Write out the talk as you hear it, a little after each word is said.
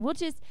we'll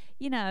just,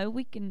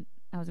 we can.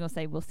 I was gonna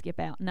say we'll skip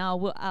out.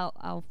 No,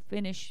 I'll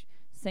finish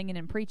singing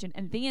and preaching,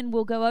 and then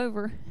we'll go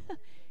over.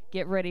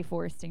 Get ready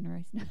for a sting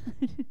race.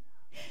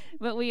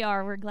 But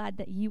we're glad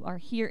that you are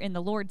here in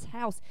the Lord's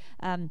house.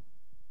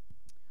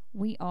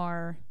 We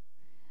got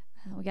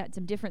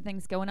some different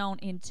things going on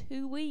in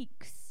 2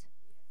 weeks.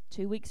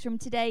 2 weeks from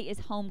today is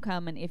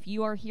homecoming. If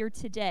you are here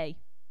today,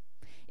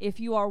 if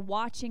you are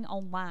watching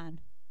online,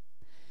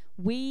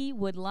 we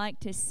would like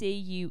to see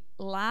you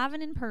live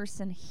and in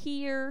person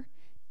here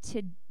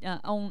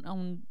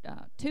on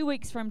 2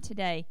 weeks from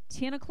today,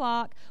 10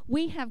 o'clock.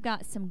 We have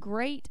got some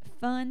great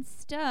fun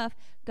stuff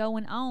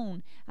going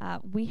on.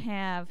 We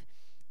have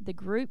the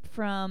group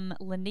from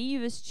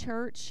Leneva's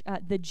church,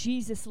 the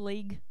Jesus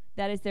League.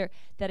 That is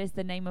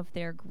the name of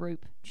their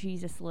group,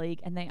 Jesus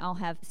League, and they all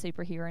have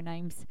superhero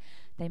names.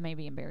 They may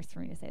be embarrassed for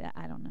me to say that.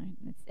 I don't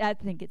know. I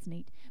think it's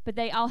neat, but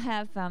they all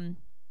have,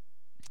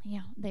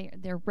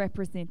 they're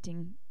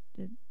representing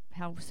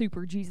how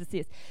super Jesus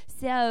is.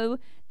 So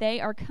they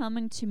are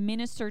coming to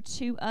minister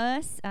to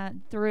us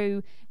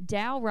through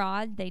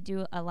Dowrod. They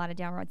do a lot of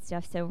Dowrod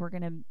stuff, so we're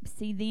going to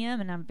see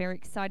them, and I'm very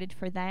excited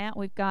for that.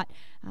 We've got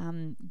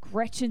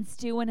Gretchen's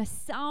doing a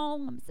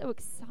song. I'm so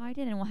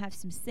excited, and we'll have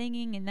some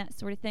singing and that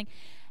sort of thing.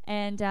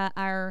 And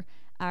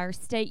our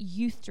state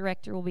youth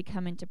director will be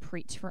coming to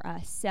preach for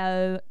us.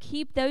 So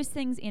keep those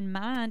things in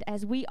mind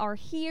as we are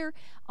here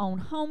on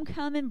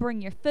homecoming.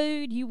 Bring your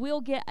food. You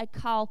will get a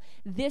call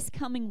this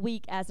coming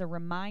week as a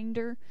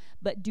reminder,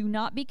 but do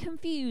not be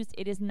confused.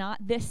 It is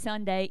not this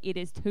Sunday. It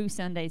is 2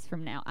 Sundays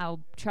from now.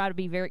 I'll try to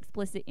be very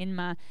explicit in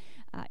my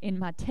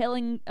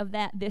telling of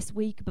that this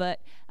week, but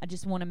I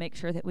just want to make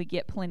sure that we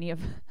get plenty of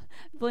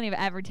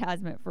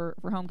advertisement for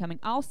homecoming.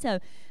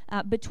 Also,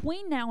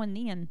 between now and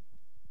then,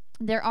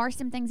 there are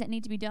some things that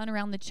need to be done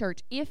around the church.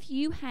 If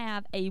you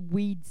have a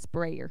weed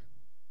sprayer,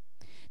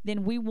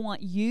 then we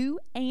want you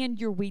and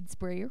your weed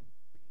sprayer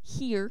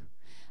here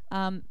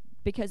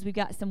because we've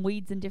got some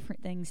weeds and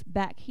different things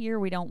back here.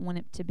 We don't want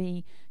it to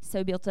be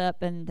so built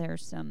up, and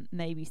there's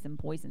maybe some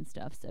poison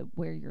stuff, so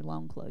wear your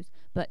long clothes.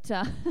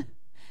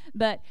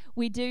 But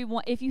we do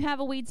want, if you have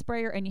a weed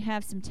sprayer and you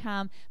have some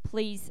time,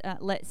 please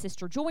let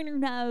Sister Joyner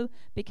know,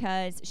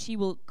 because she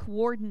will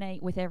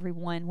coordinate with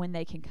everyone when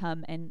they can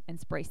come and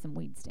spray some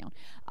weeds down.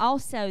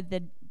 Also,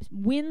 the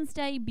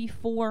Wednesday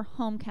before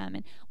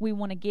homecoming, we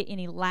want to get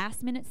any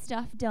last minute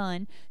stuff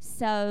done.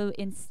 So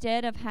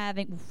instead of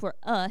having, for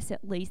us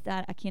at least,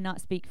 I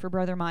cannot speak for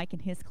Brother Mike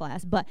and his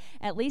class, but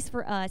at least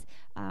for us,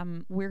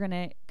 we're going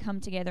to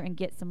come together and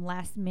get some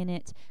last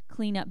minute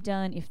cleanup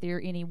done. If there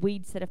are any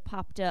weeds that have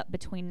popped up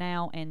between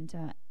now and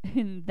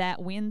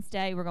that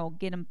Wednesday, we're going to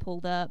get them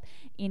pulled up.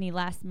 Any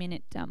last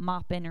minute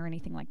mopping or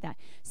anything like that.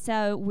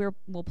 So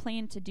we'll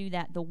plan to do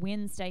that the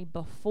Wednesday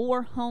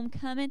before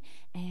homecoming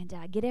and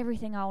get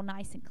everything all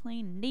nice and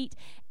clean and neat.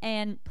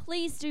 And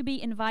please do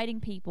be inviting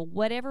people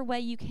whatever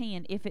way you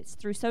can. If it's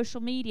through social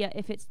media,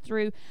 if it's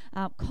through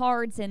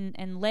cards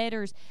and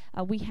letters.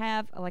 We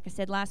have, like I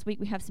said last week,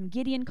 we have some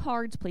Gideon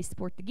cards. Please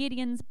support the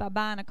Gideons by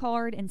buying a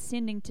card and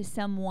sending to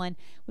someone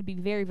would be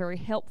very, very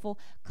helpful.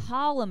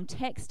 Call them,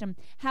 text them,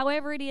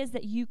 however it is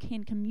that you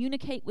can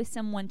communicate with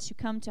someone to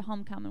come to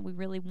homecoming. We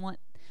really want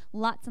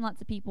lots and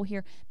lots of people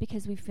here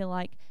because we feel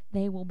like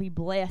they will be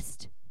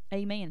blessed.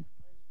 Amen.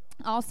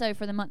 Also,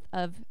 for the month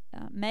of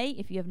May,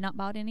 if you have not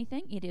bought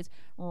anything, it is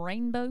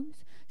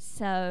rainbows.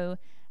 So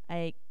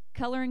a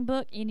coloring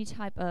book, any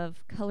type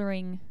of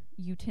coloring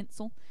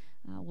utensil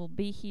will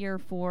be here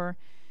for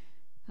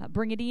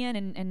bring it in,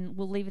 and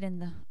we'll leave it in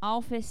the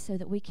office so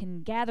that we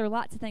can gather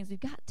lots of things. We've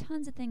got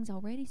tons of things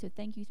already, so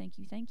thank you.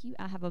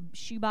 I have a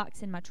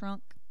shoebox in my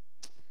trunk.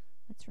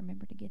 Let's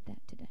remember to get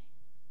that today.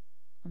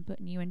 I'm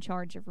putting you in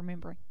charge of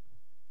remembering.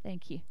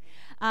 Thank you.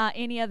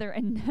 Any other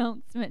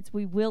announcements,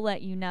 we will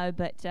let you know.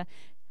 But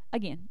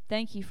again,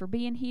 thank you for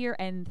being here,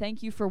 and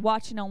thank you for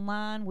watching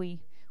online. We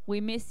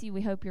miss you.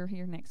 We hope you're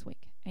here next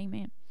week.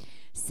 Amen.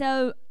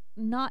 So,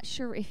 not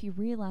sure if you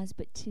realize,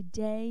 but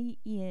today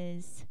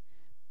is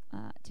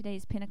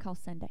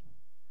Pentecost Sunday.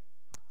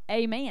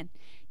 Amen.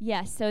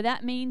 Yeah, so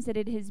that means that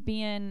it has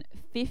been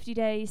 50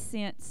 days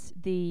since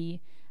the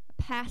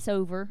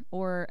Passover,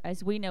 or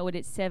as we know it,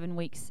 it's 7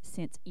 weeks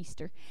since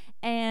Easter.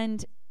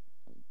 And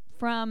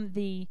from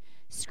the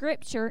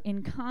scripture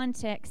in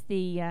context,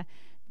 the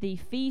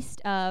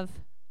feast of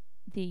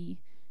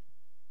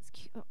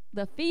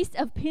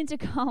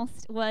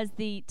Pentecost was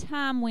the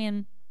time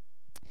when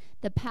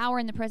the power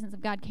and the presence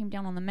of God came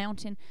down on the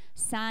mountain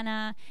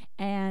Sinai,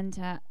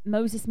 and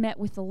Moses met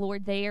with the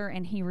Lord there,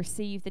 and he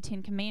received the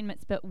 10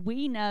 Commandments. But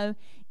we know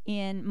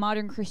in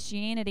modern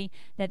Christianity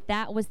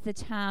that was the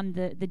time,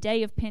 the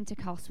day of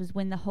Pentecost was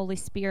when the Holy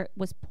Spirit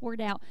was poured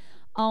out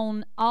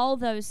on all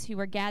those who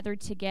were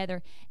gathered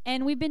together.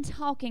 And we've been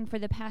talking for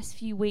the past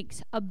few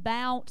weeks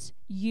about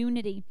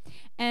unity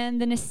and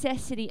the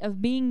necessity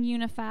of being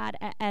unified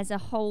as a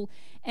whole,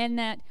 and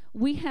that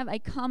we have a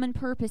common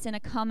purpose and a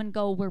common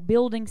goal. We're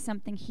building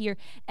something here,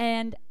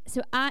 and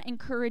So I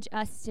encourage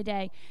us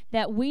today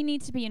that we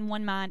need to be in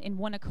one mind, in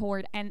one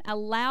accord, and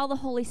allow the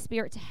Holy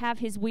Spirit to have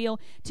his will,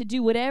 to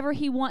do whatever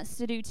he wants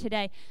to do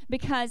today,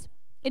 because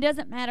it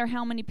doesn't matter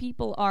how many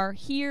people are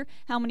here,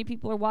 how many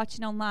people are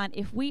watching online.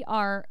 If we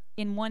are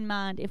in one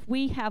mind, if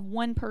we have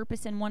one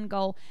purpose and one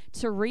goal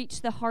to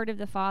reach the heart of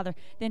the Father,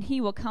 then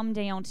he will come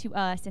down to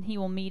us and he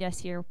will meet us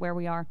here where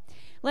we are.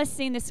 Let's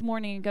sing this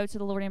morning and go to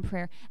the Lord in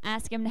prayer.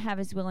 Ask him to have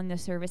his will in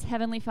this service.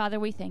 Heavenly Father,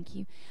 we thank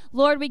you.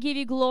 Lord, we give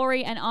you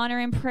glory and honor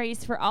and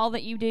praise for all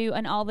that you do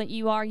and all that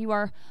you are. You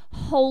are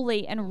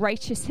holy and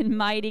righteous and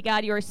mighty.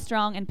 God, you are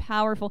strong and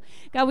powerful.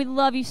 God, we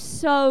love you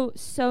so,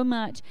 so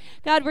much.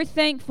 God, we're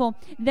thankful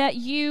that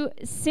you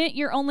sent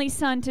your only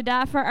Son to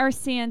die for our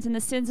sins and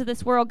the sins of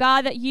this world.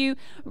 God, that you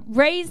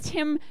raised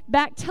him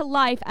back to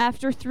life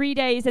after 3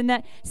 days, and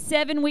that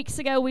 7 weeks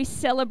ago we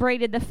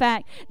celebrated the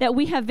fact that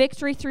we have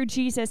victory through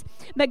Jesus.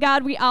 But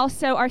God, we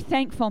also are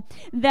thankful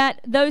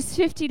that those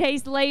 50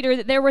 days later,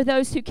 that there were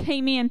those who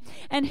came in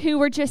and who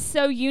were just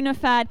so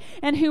unified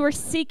and who were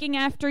seeking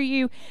after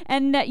you,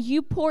 and that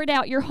you poured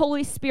out your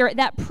Holy Spirit,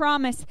 that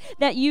promise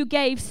that you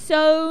gave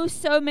so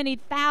many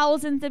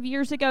thousands of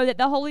years ago, that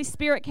the Holy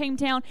Spirit came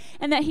down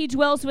and that he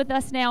dwells with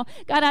us now.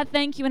 God, I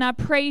thank you and I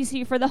praise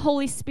you for the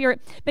Holy Spirit,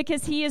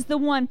 because he is the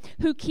one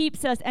who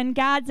keeps us and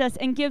guides us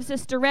and gives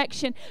us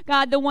direction.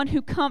 God, the one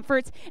who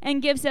comforts and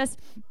gives us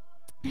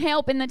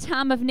help in the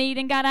time of need.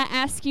 And God, I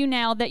ask you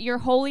now that your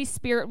Holy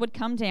Spirit would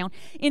come down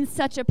in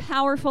such a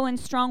powerful and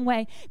strong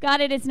way.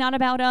 God, it is not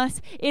about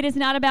us. It is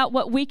not about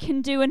what we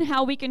can do and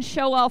how we can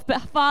show off.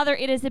 But Father,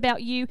 it is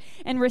about you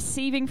and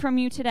receiving from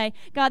you today.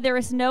 God, there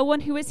is no one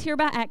who is here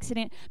by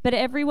accident, but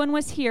everyone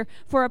was here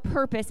for a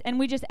purpose. And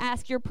we just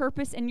ask your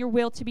purpose and your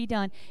will to be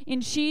done.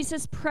 In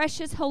Jesus'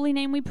 precious holy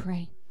name we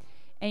pray.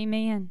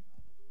 Amen.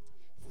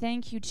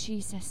 Thank you,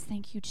 Jesus.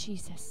 Thank you,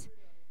 Jesus.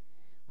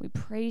 We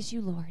praise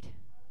you, Lord.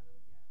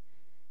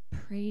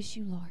 Praise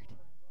you, Lord.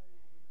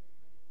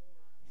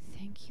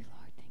 Thank you,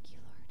 Lord. Thank you,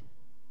 Lord.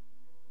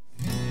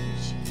 Thank you,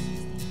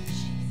 Jesus. Thank you,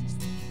 Jesus.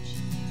 Thank you,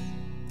 Jesus.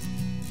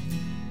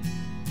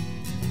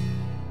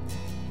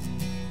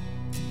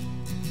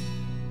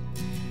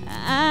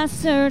 I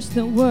searched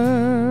the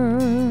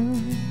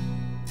world,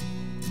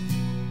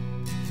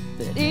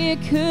 but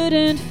it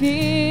couldn't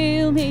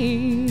fill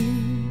me.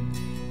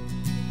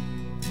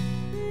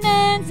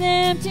 Man's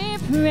empty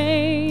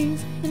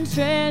praise and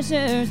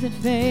treasures that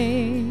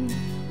fade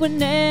were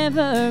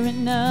never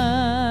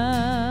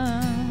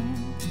enough.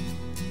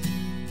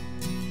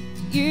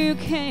 You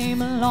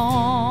came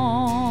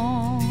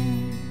along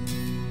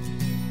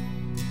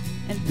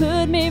and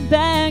put me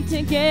back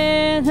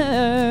together,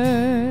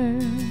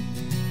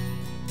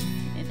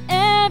 and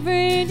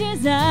every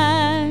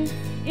desire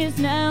is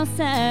now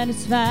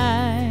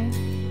satisfied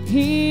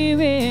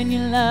here in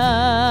your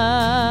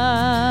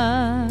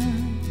love.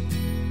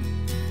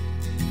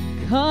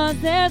 'Cause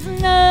there's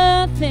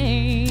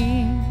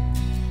nothing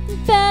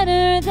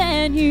better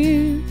than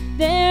you.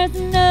 There's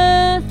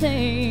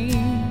nothing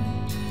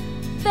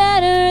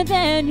better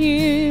than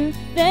you.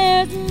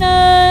 There's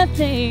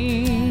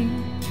nothing.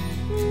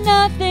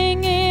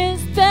 Nothing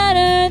is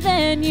better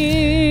than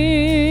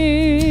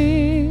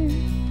you.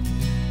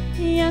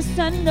 Yes,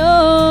 I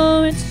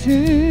know it's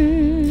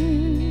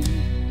true.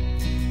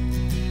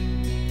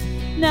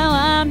 Now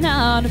I'm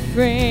not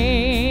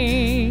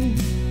afraid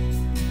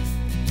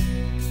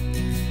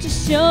to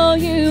show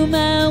you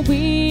my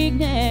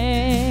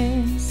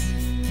weakness,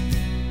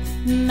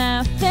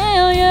 my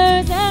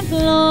failures and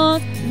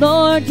flaws.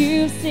 Lord,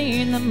 you've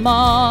seen them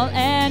all,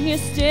 and you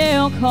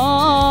still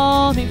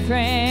call me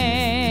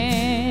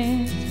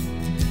friend.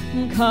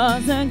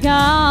 'Cause the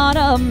God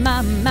of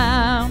my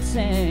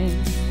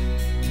mountains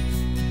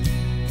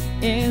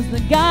is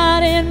the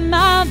God in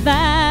my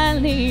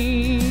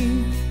valley.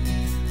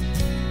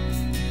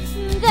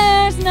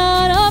 There's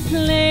not a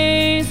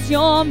place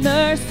your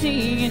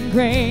mercy and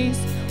grace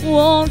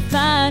won't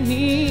find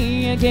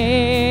me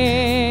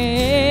again.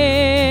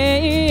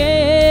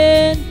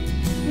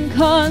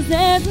 'Cause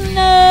there's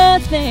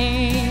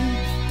nothing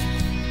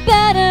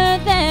better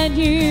than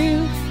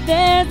you.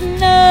 There's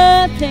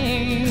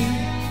nothing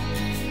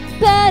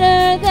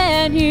better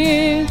than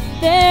you.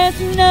 There's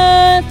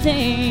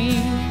nothing.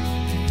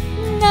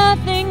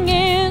 Nothing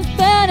is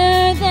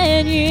better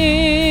than you.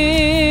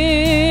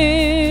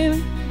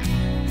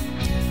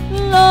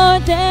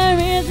 Lord, there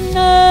is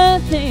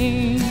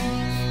nothing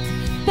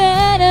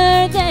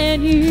better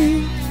than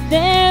you.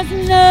 There's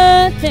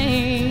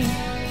nothing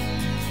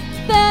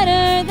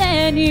better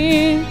than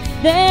you.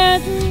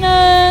 There's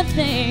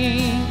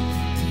nothing.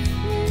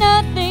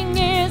 Nothing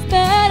is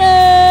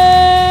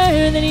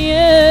better than you.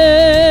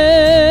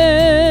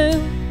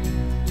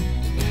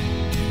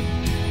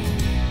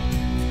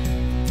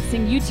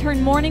 Sing, you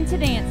turn mourning to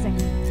dancing.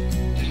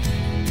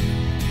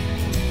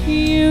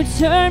 You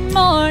turn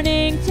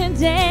mourning to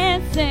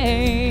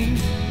dancing.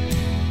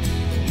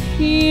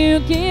 You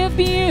give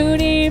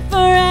beauty for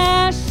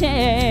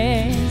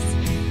ashes.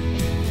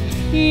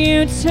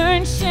 You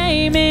turn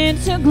shame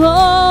into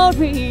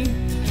glory.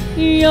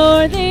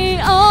 You're the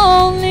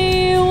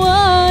only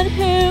one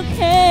who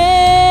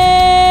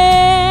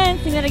can.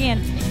 Sing that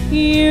again.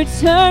 You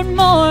turn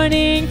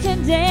mourning to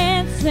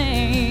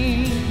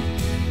dancing.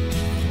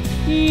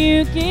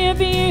 You give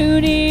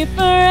beauty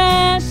for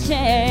ashes.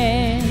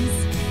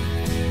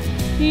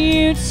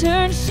 You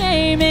turn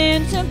shame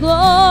into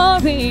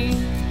glory.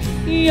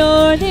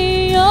 You're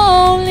the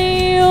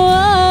only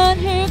one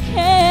who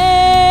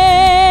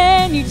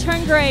can. You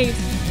turn graves.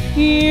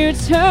 You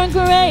turn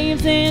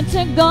graves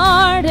into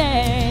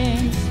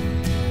gardens.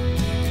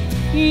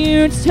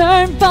 You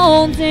turn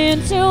bones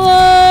into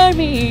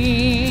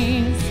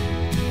armies.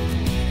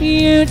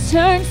 You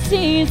turn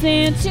seas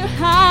into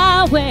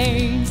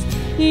highways.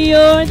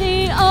 You're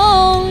the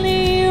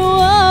only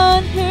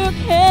one who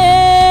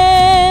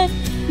can.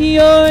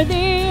 You're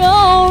the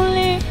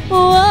only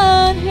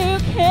one who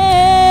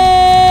can.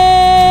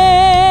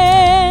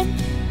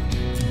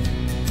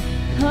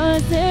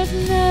 'Cause there's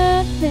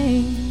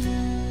nothing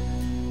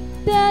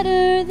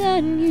better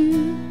than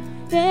you.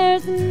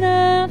 There's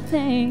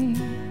nothing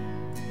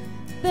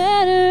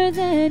better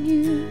than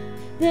you.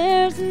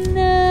 There's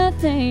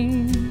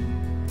nothing.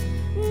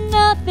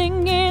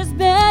 Nothing is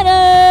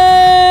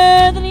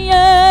better than you.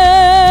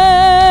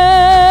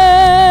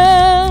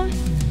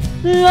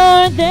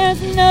 Lord,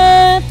 there's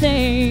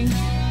nothing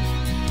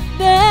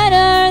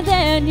better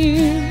than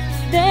you.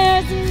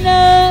 There's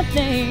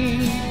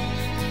nothing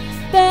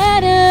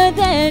better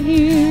than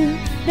you.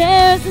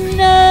 There's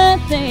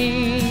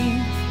nothing.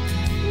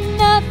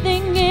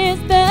 Nothing is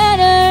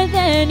better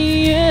than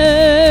you.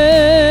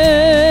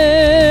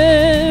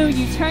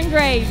 You turn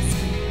graves.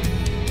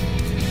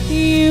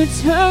 You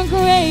turn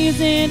graves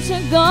into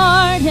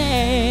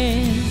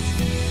gardens.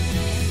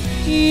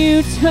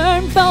 You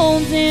turn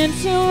bones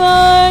into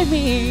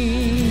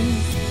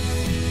armies.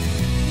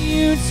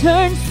 You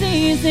turn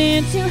seas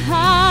into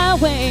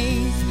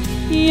highways.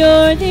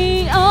 You're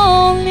the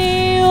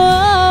only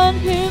one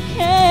who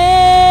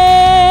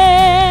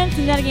can.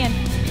 Sing that again.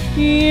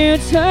 You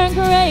turn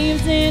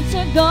graves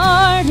into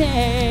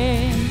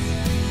gardens.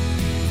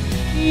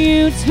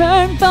 You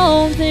turn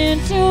bones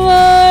into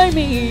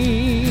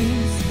armies.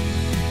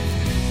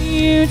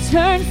 You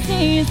turn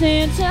seas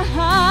into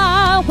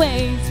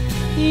highways.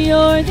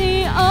 You're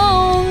the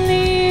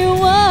only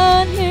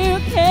one who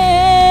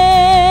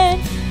can.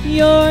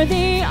 You're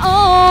the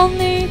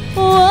only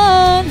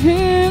one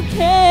who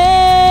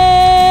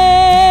can.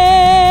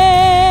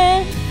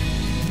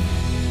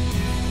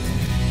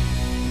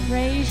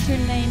 Praise your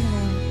name,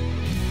 Lord.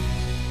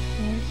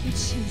 Thank you,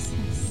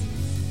 Jesus.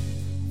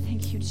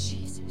 Thank you,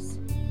 Jesus.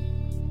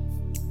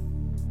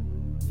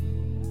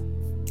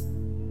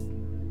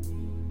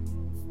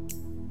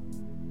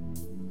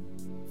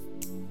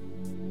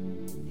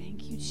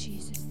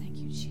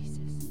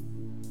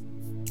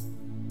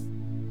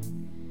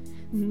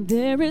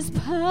 There is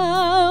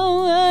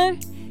power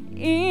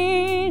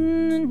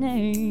in the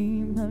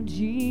name of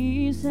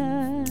Jesus.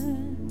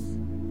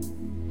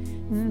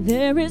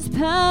 There is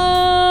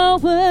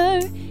power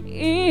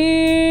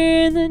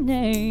in the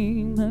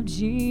name of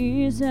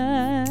Jesus.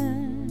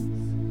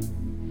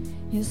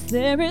 Yes,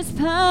 there is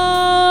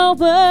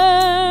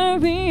power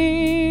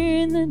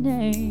in the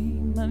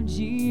name of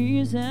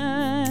Jesus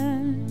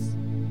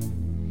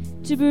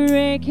to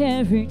break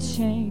every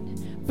chain,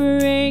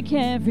 break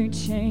every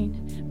chain.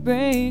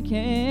 Break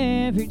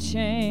every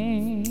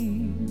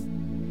chain,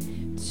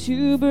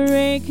 to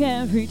break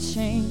every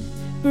chain,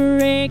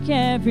 break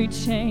every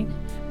chain,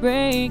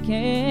 break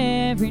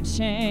every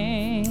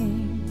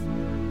chain.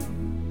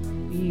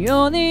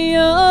 You're the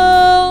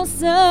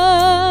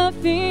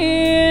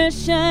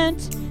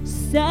all-sufficient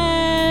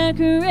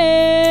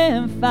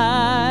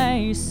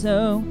sacrifice,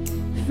 so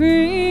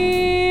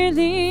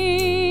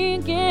freely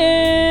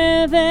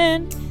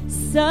given,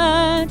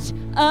 such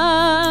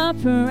a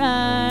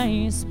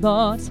price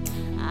bought,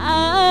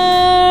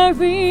 our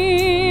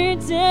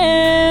redemption,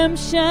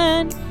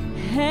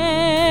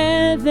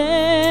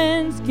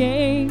 heaven's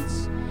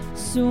gates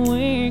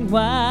swing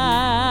wide.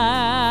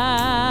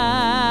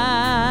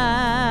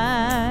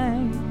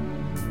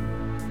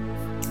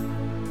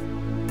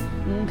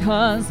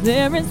 'Cause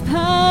there is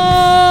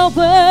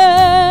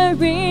power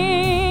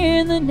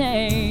in the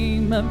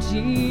name of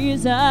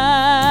Jesus.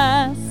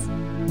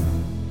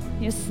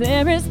 Yes,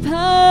 there is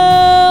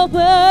power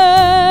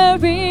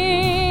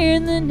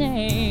in the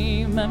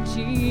name of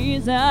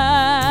Jesus.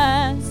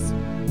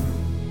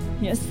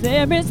 Yes,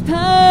 there is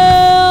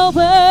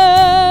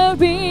power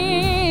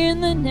in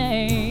the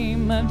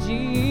name of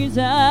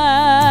Jesus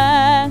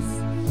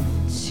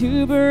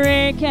to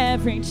break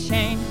every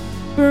chain,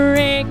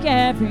 break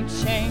every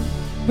chain,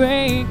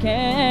 break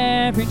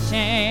every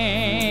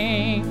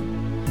chain,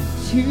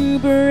 to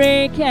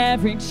break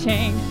every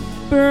chain,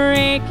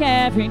 break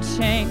every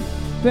chain,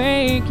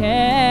 break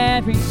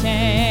every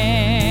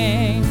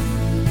chain.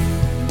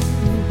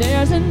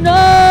 There's an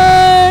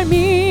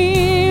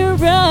army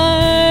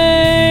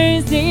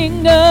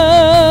rising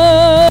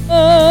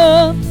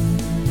up.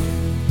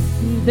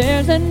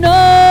 There's an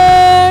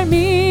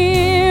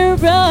army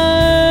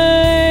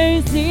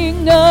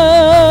rising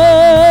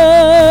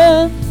up.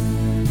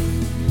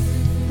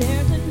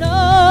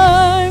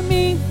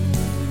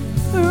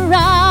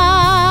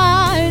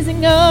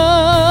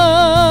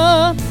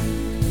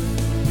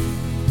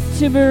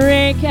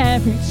 break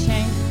every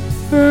chain,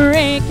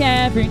 break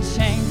every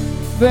chain,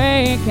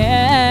 break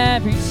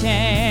every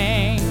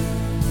chain.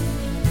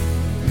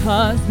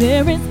 'Cause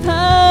there is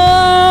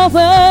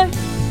power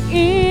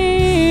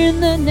in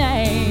the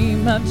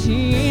name of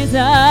Jesus.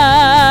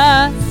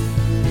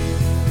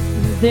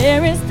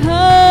 There is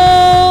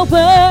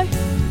power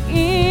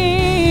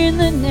in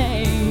the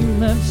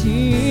name of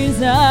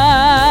Jesus.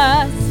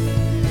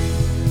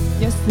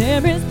 Yes,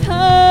 there is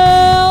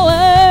power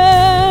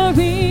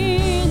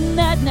in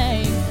that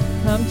name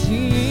of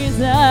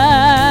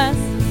Jesus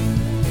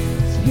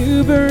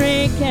to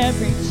break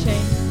every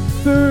chain,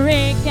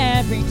 break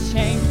every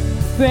chain,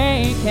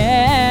 break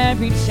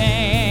every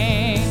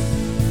chain.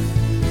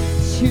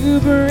 To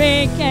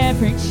break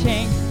every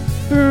chain,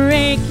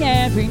 break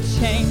every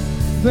chain,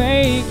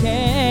 break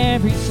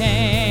every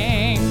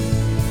chain.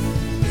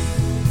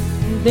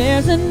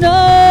 There's an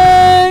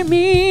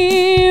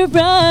army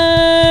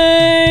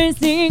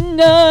rising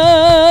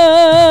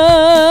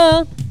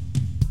up.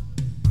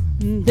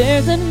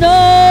 There's an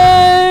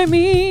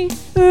army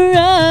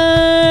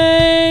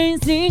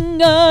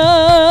rising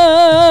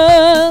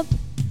up.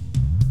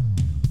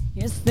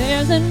 Yes,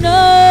 there's an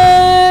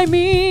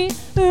army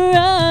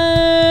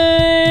rising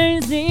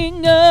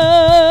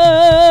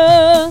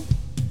up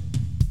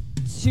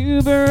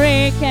to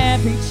break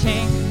every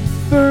chain,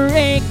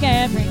 break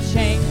every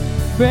chain,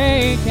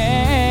 break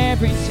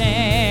every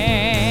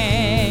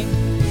chain.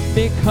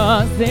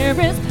 Because there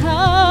is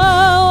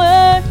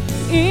power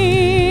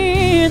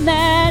in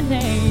that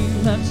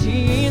name of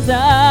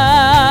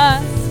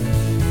Jesus.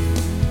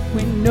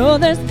 We know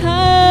there's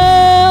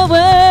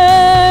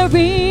power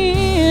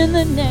in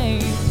the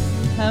name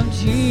of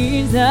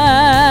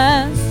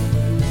Jesus.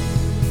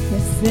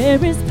 Yes,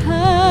 there is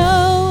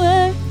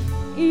power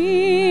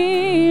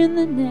in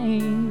the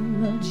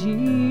name of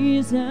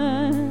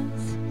Jesus.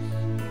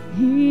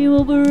 He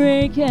will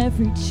break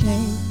every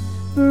chain,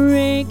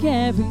 break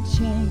every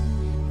chain,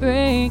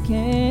 break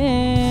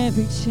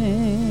every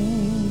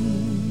chain.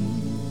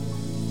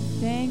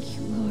 Thank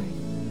you, Lord.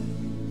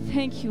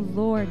 Thank you,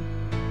 Lord.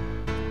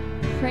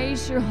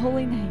 Praise your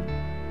holy name.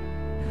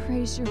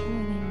 Praise your holy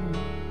name,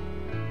 Lord.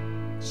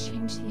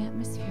 Change the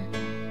atmosphere,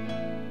 God.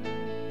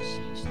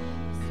 Change the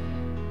atmosphere.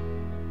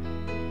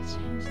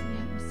 Change the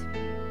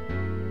atmosphere.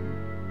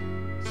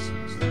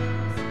 Change the atmosphere.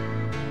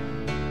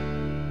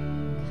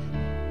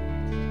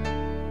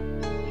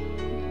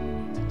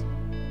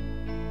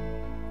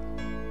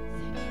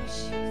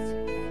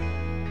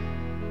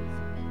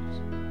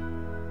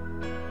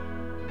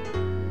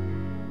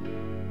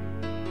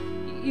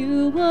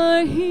 You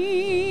are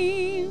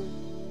here,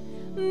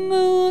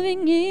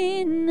 moving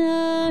in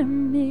our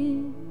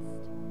midst.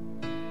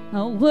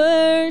 I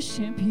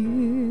worship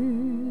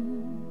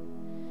you,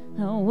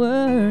 I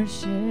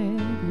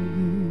worship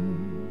you.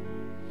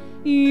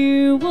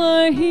 You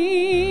are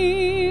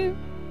here,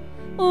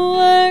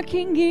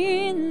 working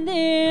in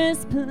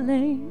this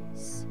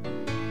place.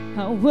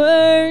 I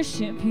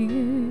worship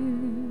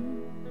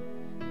you,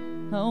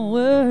 I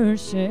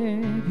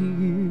worship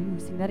you.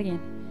 Sing that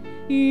again.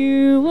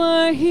 You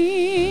are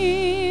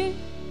here,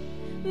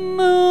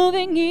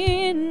 moving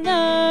in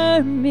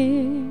our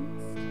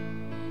midst.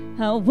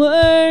 I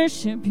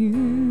worship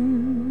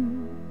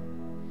you,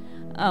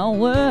 I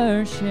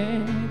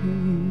worship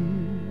you.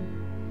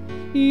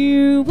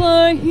 You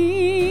are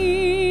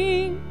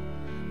here,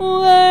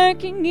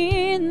 working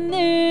in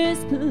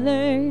this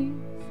place.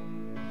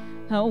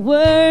 I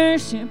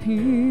worship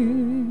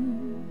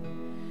you,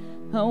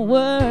 I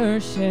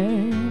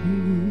worship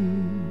you.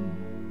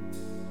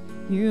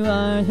 You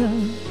are the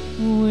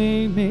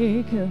way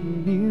maker,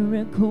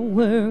 miracle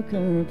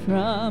worker,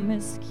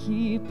 promise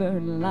keeper,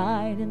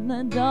 light in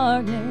the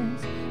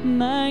darkness.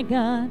 My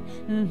God,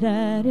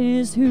 that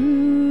is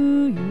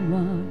who you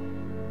are.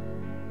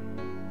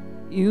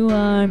 You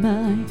are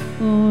my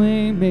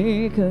way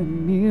maker,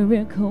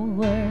 miracle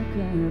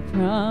worker,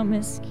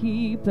 promise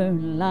keeper,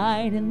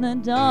 light in the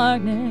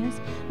darkness.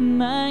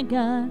 My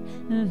God,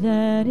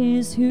 that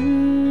is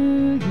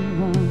who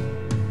you are.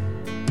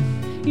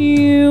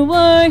 You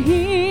are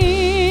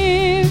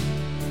here,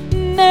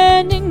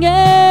 mending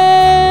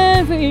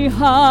every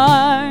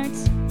heart.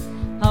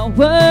 I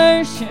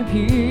worship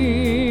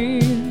you,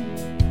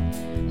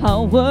 I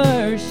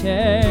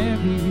worship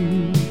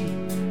you.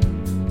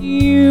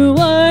 You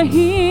are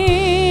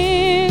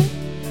here,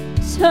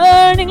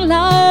 turning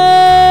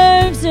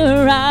lives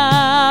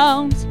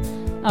around.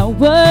 I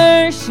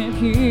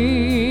worship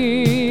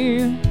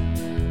you,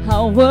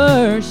 I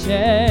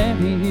worship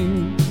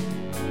you.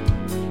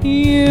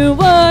 You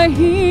are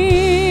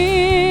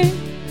here,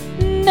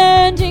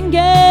 mending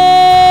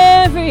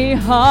every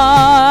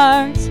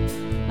heart.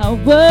 I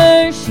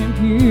worship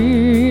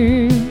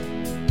you,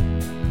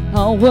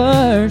 I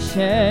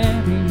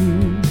worship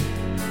you.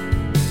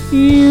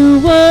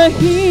 You are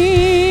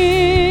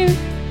here,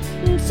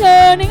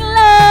 turning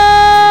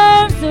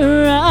lives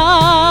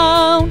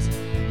around.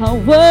 I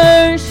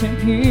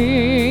worship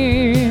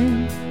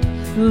you,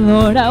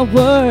 Lord, I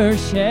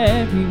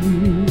worship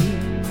you.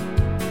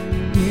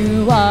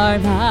 You are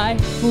my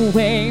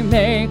way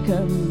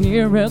maker,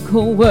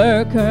 miracle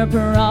worker,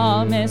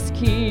 promise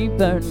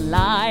keeper,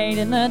 light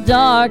in the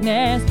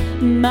darkness.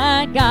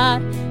 My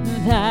God,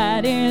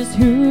 that is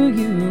who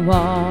you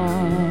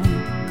are.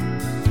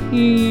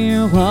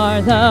 You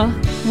are the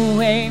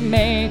way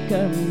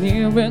maker,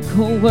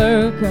 miracle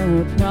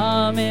worker,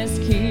 promise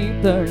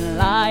keeper,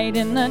 light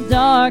in the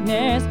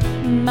darkness.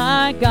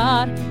 My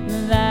God,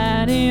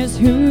 that is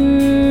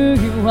who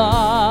you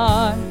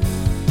are.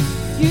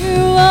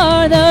 You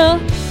are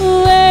the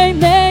way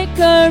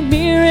maker,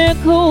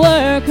 miracle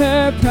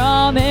worker,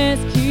 promise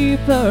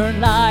keeper,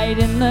 light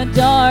in the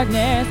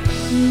darkness.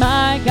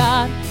 My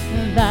God,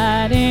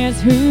 that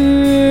is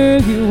who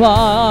you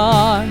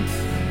are.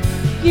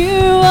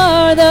 You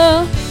are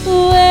the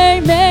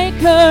way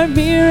maker,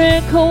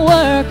 miracle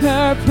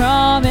worker,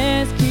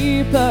 promise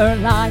keeper,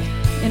 light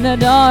in the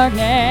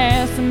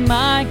darkness.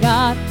 My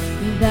God,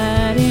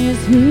 that is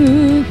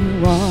who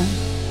you are.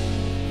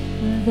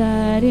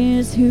 That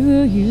is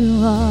who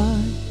you are.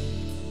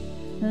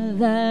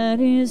 That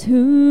is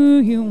who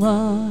you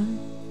are.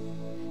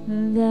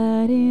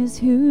 That is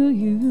who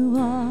you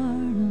are,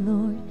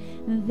 Lord.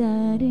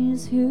 That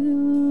is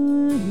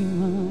who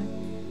you are.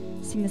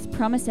 Sing this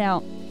promise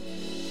out.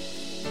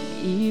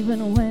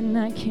 Even when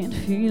I can't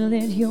feel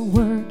it, you're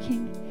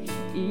working.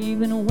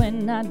 Even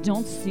when I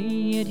don't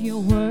see it, you're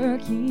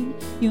working.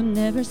 You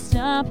never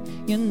stop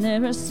working. You never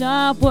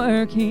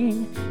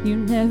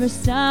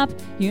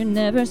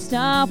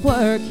stop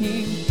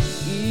working.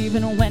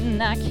 Even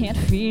when I can't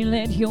feel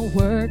it, you're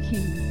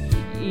working.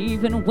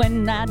 Even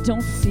when I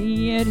don't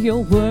see it, you're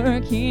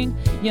working.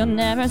 You'll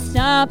never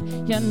stop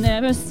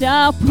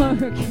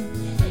working.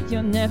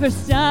 You'll never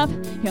stop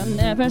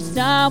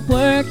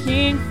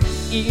working.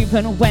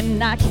 Even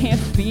when I can't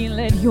feel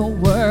it, you're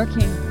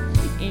working.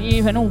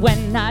 Even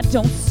when I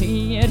don't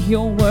see it,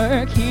 you're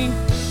working.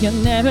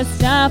 You'll never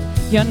stop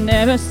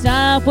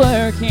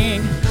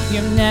working.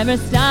 You'll never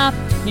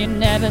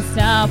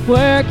stop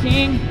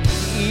working.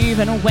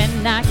 Even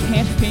when I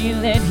can't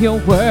feel it, you're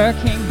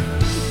working.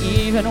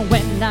 Even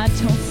when I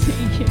don't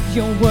see it,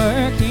 you're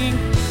working.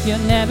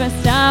 You'll never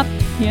stop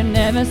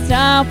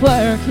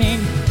working.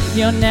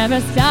 You'll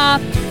never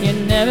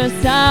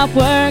stop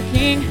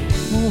working.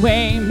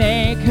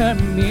 Waymaker,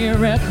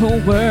 miracle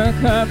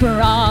worker,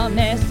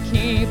 promise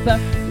keeper,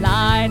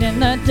 light in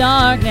the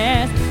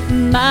darkness.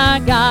 My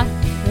God,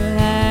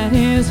 that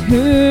is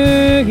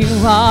who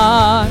you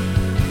are.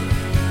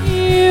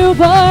 You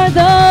are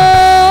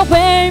the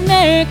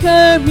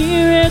waymaker,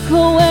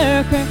 miracle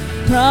worker,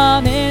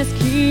 promise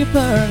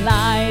keeper,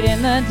 light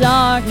in the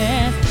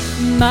darkness.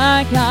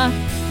 My God,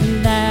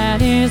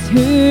 that is who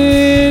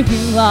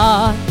you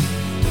are.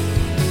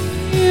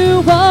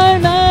 You are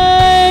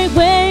my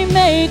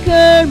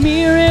waymaker,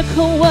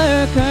 miracle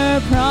worker,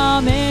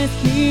 promise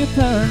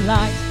keeper,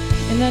 light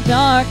in the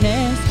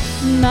darkness.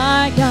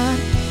 My God,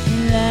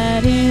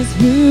 that is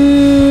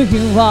who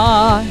you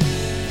are.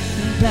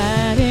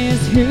 That is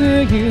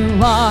who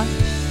you are.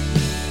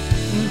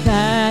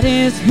 That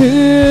is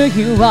who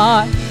you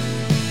are.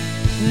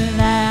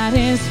 That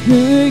is who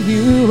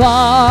you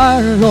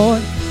are,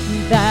 Lord.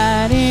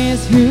 That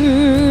is who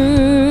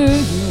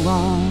you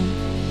are.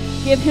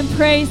 Give him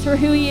praise for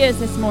who he is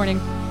this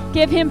morning.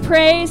 Give him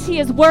praise. He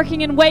is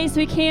working in ways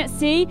we can't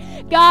see.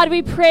 God,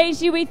 we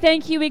praise you. We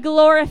thank you. We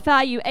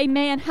glorify you.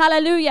 Amen.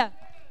 Hallelujah.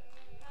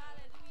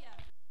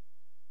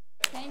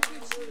 Thank you,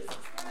 Jesus.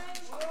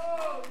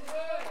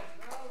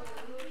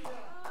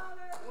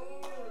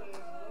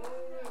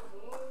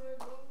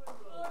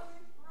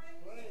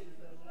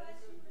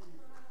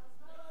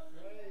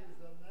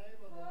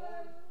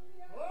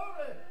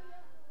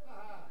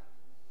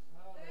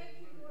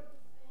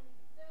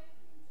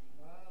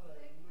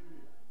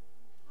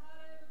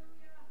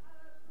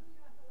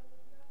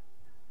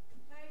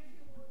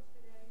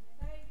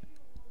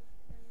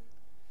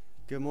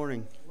 Good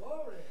morning.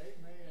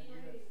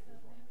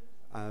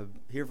 I'm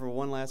here for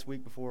one last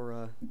week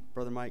before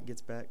Brother Mike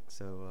gets back,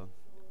 so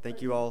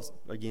thank you all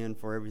again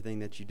for everything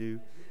that you do.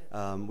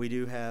 We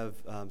do have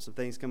some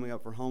things coming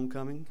up for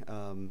homecoming.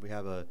 We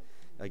have a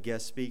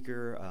guest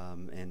speaker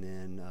and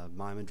then a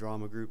mime and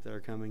drama group that are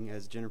coming,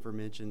 as Jennifer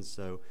mentioned,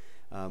 so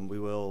we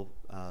will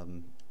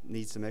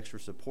need some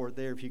extra support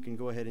there. If you can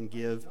go ahead and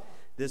give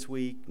this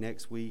week,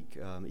 next week,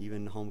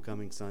 even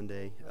homecoming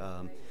Sunday,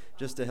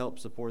 just to help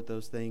support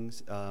those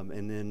things.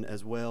 And then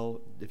as well,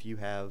 if you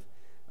have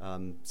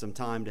some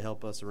time to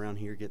help us around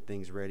here get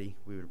things ready,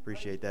 we would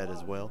appreciate that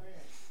as well.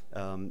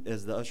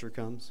 As the usher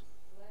comes.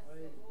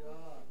 Praise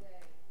God.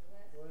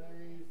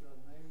 Praise the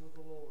name of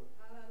the Lord.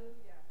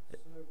 So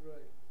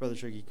great. Brother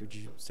Tricky, could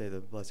you say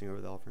the blessing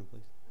over the offering,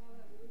 please?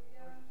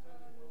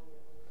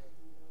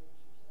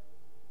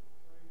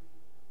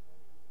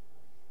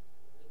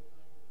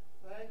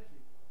 Thank you.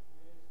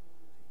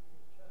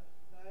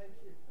 Thank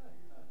you.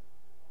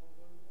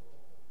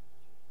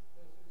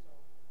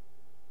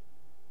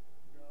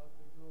 God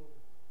be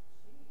glory.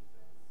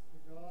 To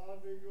God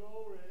be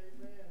glory.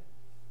 Amen.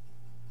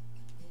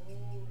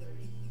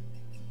 Glory.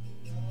 To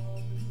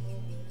God be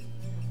glory.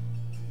 Amen.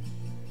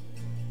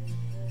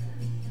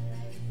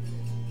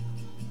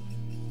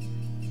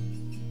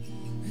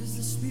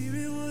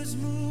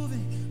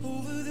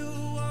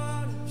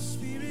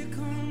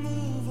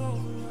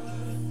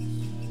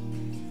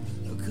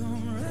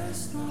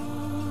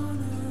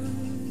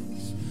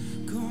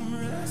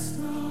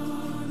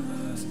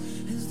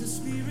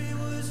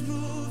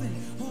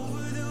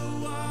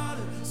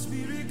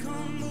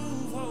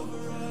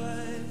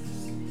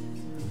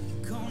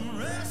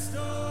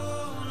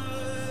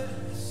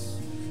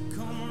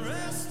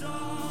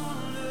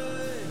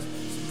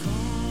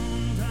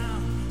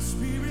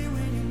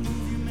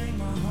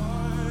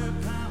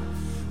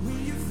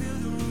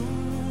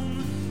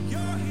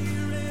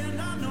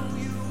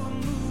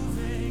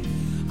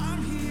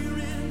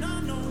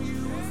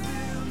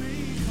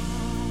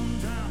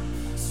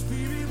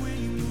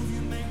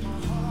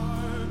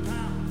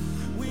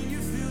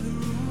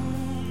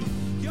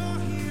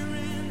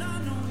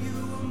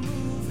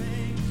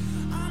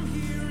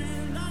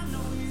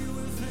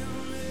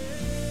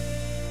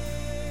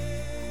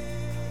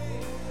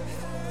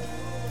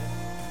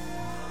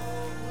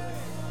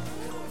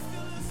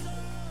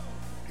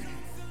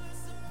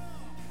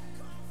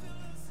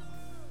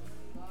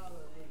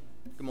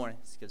 Good morning.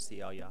 It's good to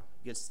see all y'all.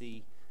 Good to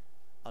see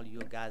all you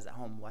guys at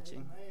home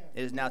watching.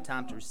 It is now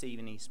time to receive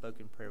any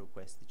spoken prayer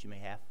requests that you may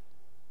have.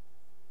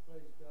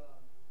 Praise God.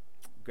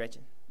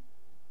 Gretchen.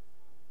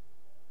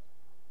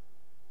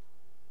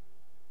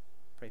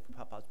 Pray for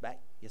Papa's back.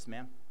 Yes,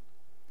 ma'am.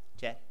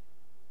 Chad.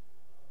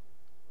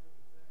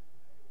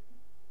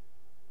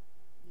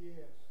 Yes.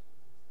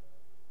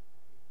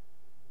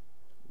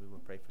 We will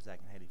pray for Zach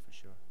and Haley for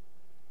sure.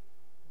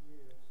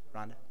 Yes.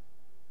 Rhonda.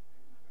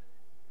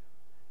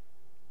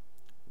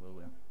 We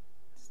will.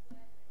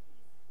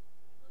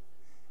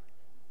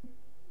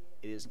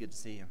 It is good to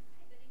see him.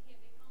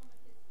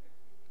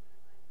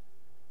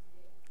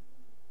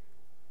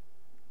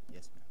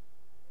 Yes, ma'am.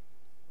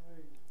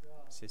 Praise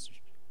God. Sisters.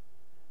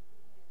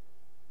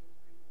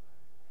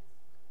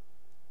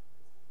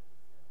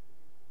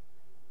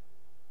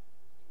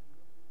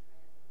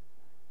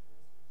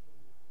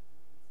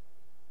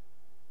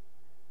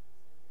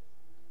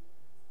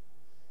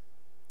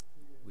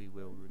 We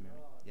will remember.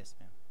 Yes,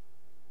 ma'am.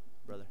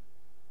 Brother.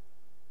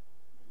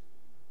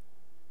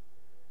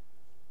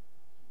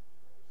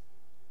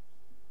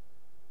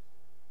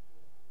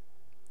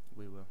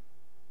 We will.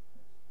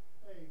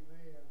 Amen.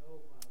 Oh,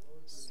 my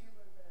Lord.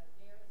 Remember the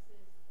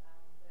Garrises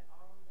that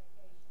are on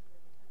vacation, that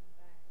are coming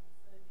back, I'm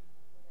assuming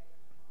today or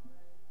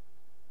tomorrow.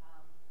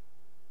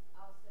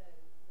 Also,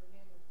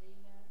 remember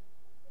Dina,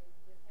 they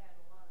just had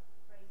a lot of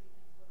crazy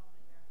things going on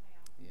at their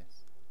house,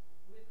 Yes.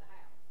 with the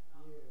house,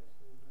 not with Yes.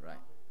 Right.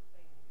 not with the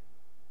family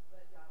members.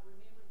 But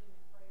remember them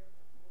in prayer,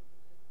 that the Lord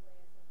would just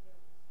bless and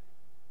help and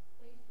strengthen.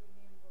 Please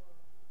remember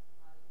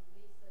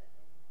Lisa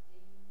and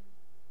Dean.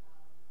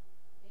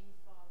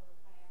 Dean's father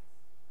passed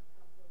a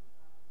couple of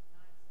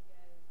nights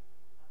ago.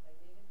 They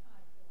live in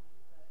High Point,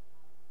 but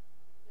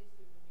please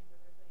do remember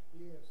their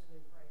family Yes,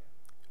 in amen. prayer.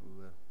 We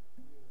will.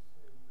 Yes,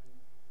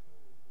 amen.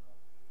 Oh, God.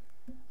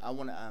 I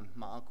want to.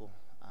 My uncle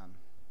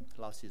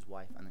lost his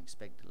wife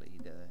unexpectedly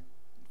a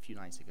few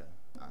nights ago.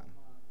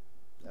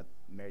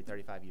 Married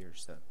 35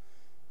 years, so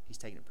he's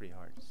taking it pretty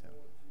hard. So,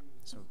 Lord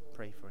Jesus. so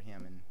pray for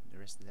him and the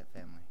rest of that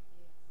family.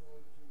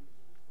 Lord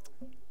Jesus.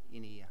 Lord Jesus.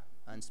 Any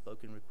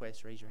unspoken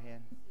requests? Raise your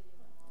hand.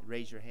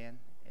 Raise your hand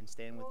and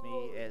stand with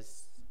me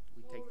as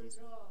we take Glory these.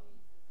 to God.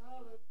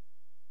 Hallelujah.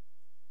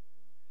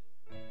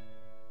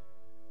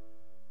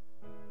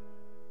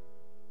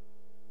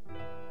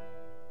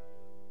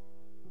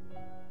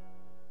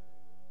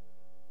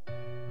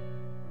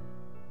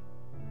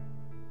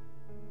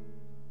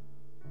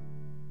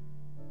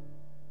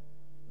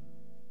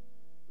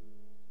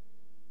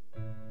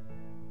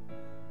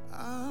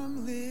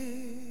 I'm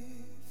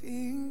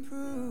living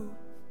proof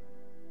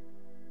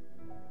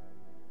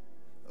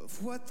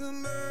of what the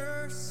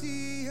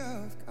mercy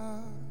of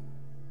God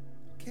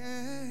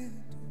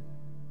can do.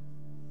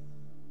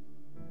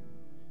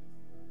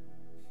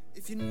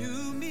 If you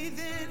knew me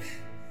then,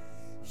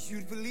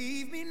 you'd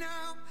believe me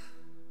now.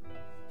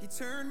 He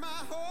turned my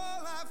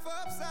whole life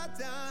upside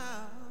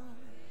down.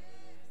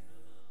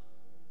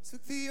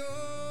 Took the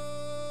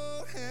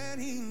old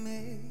and he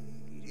made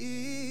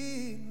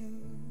it new.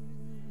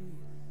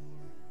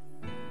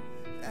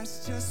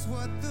 That's just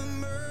what the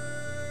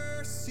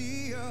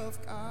mercy of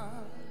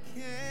God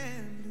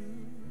can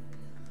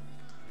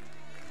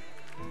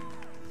do.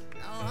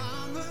 Now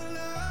I'm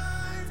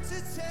alive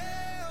to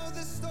tell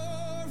the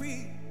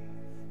story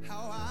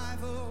how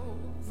I've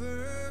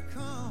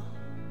overcome.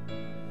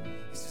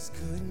 It's His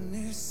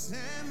goodness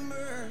and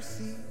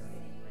mercy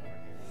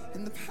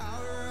and the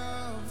power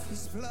of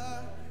His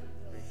blood.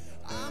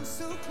 I'm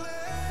so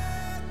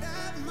glad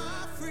that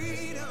my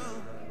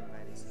freedom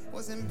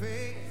wasn't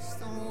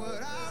based on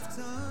what I've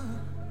done.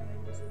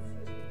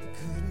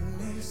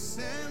 Goodness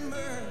and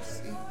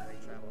mercy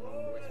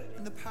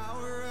and the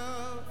power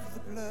of the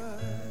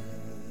blood.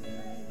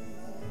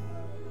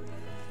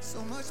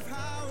 So much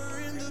power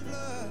in the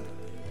blood.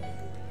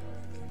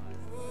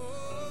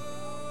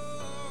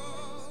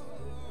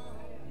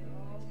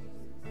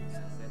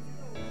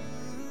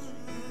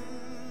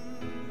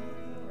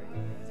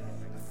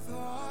 I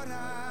thought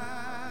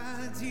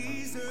I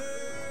deserved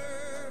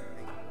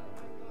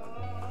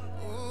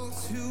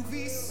to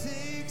be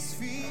 6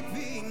 feet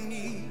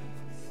beneath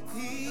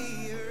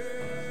the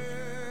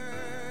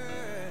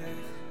earth.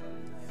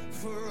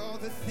 For all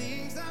the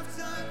things I've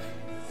done,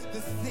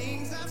 the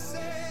things I've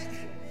said,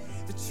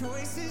 the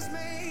choices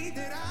made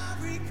that I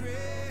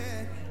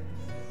regret,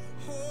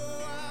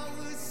 oh, I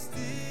would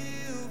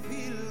still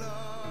be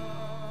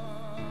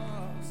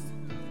lost.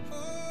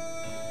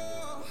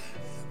 Oh,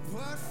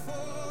 but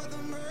for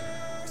the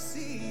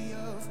mercy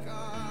of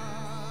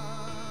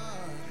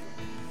God.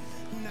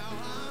 Now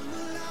I'm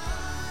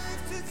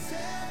alive to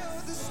tell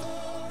the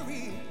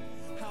story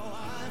how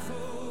I've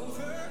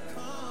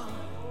overcome.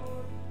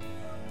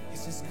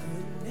 It's His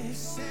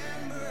goodness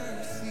and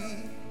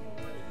mercy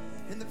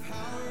and the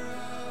power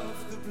of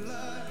the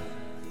blood.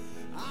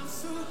 I'm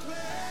so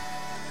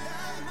glad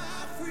that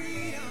my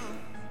freedom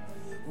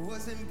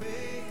wasn't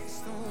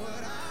based on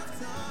what I've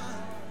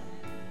done.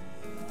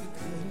 The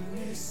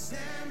goodness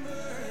and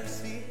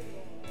mercy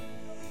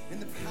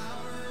and the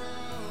power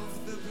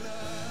of the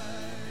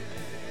blood.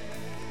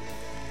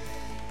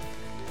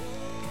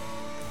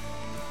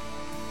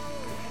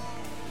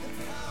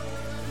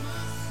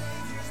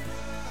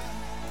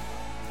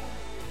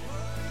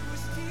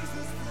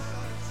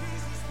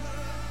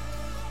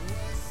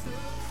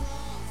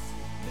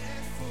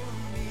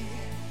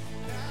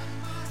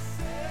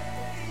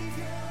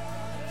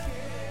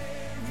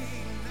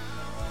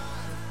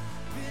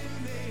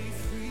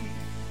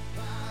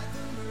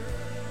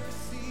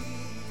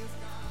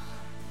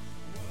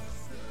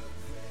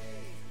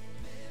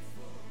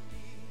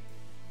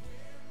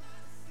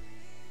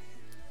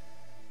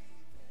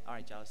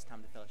 right, y'all. It's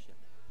time to fellowship.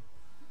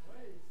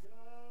 Praise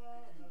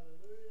God.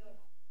 Hallelujah.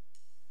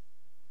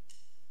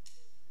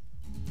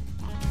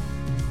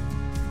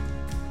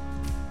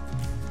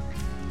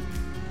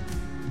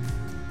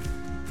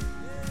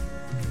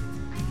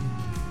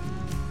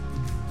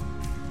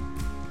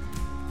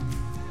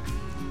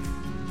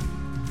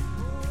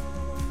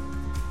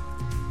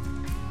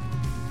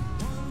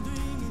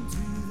 Wandering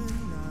into the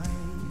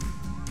night,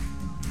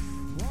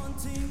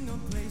 wanting a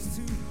place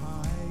to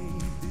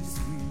hide this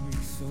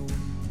weary soul.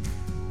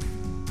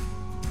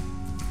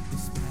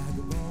 This bag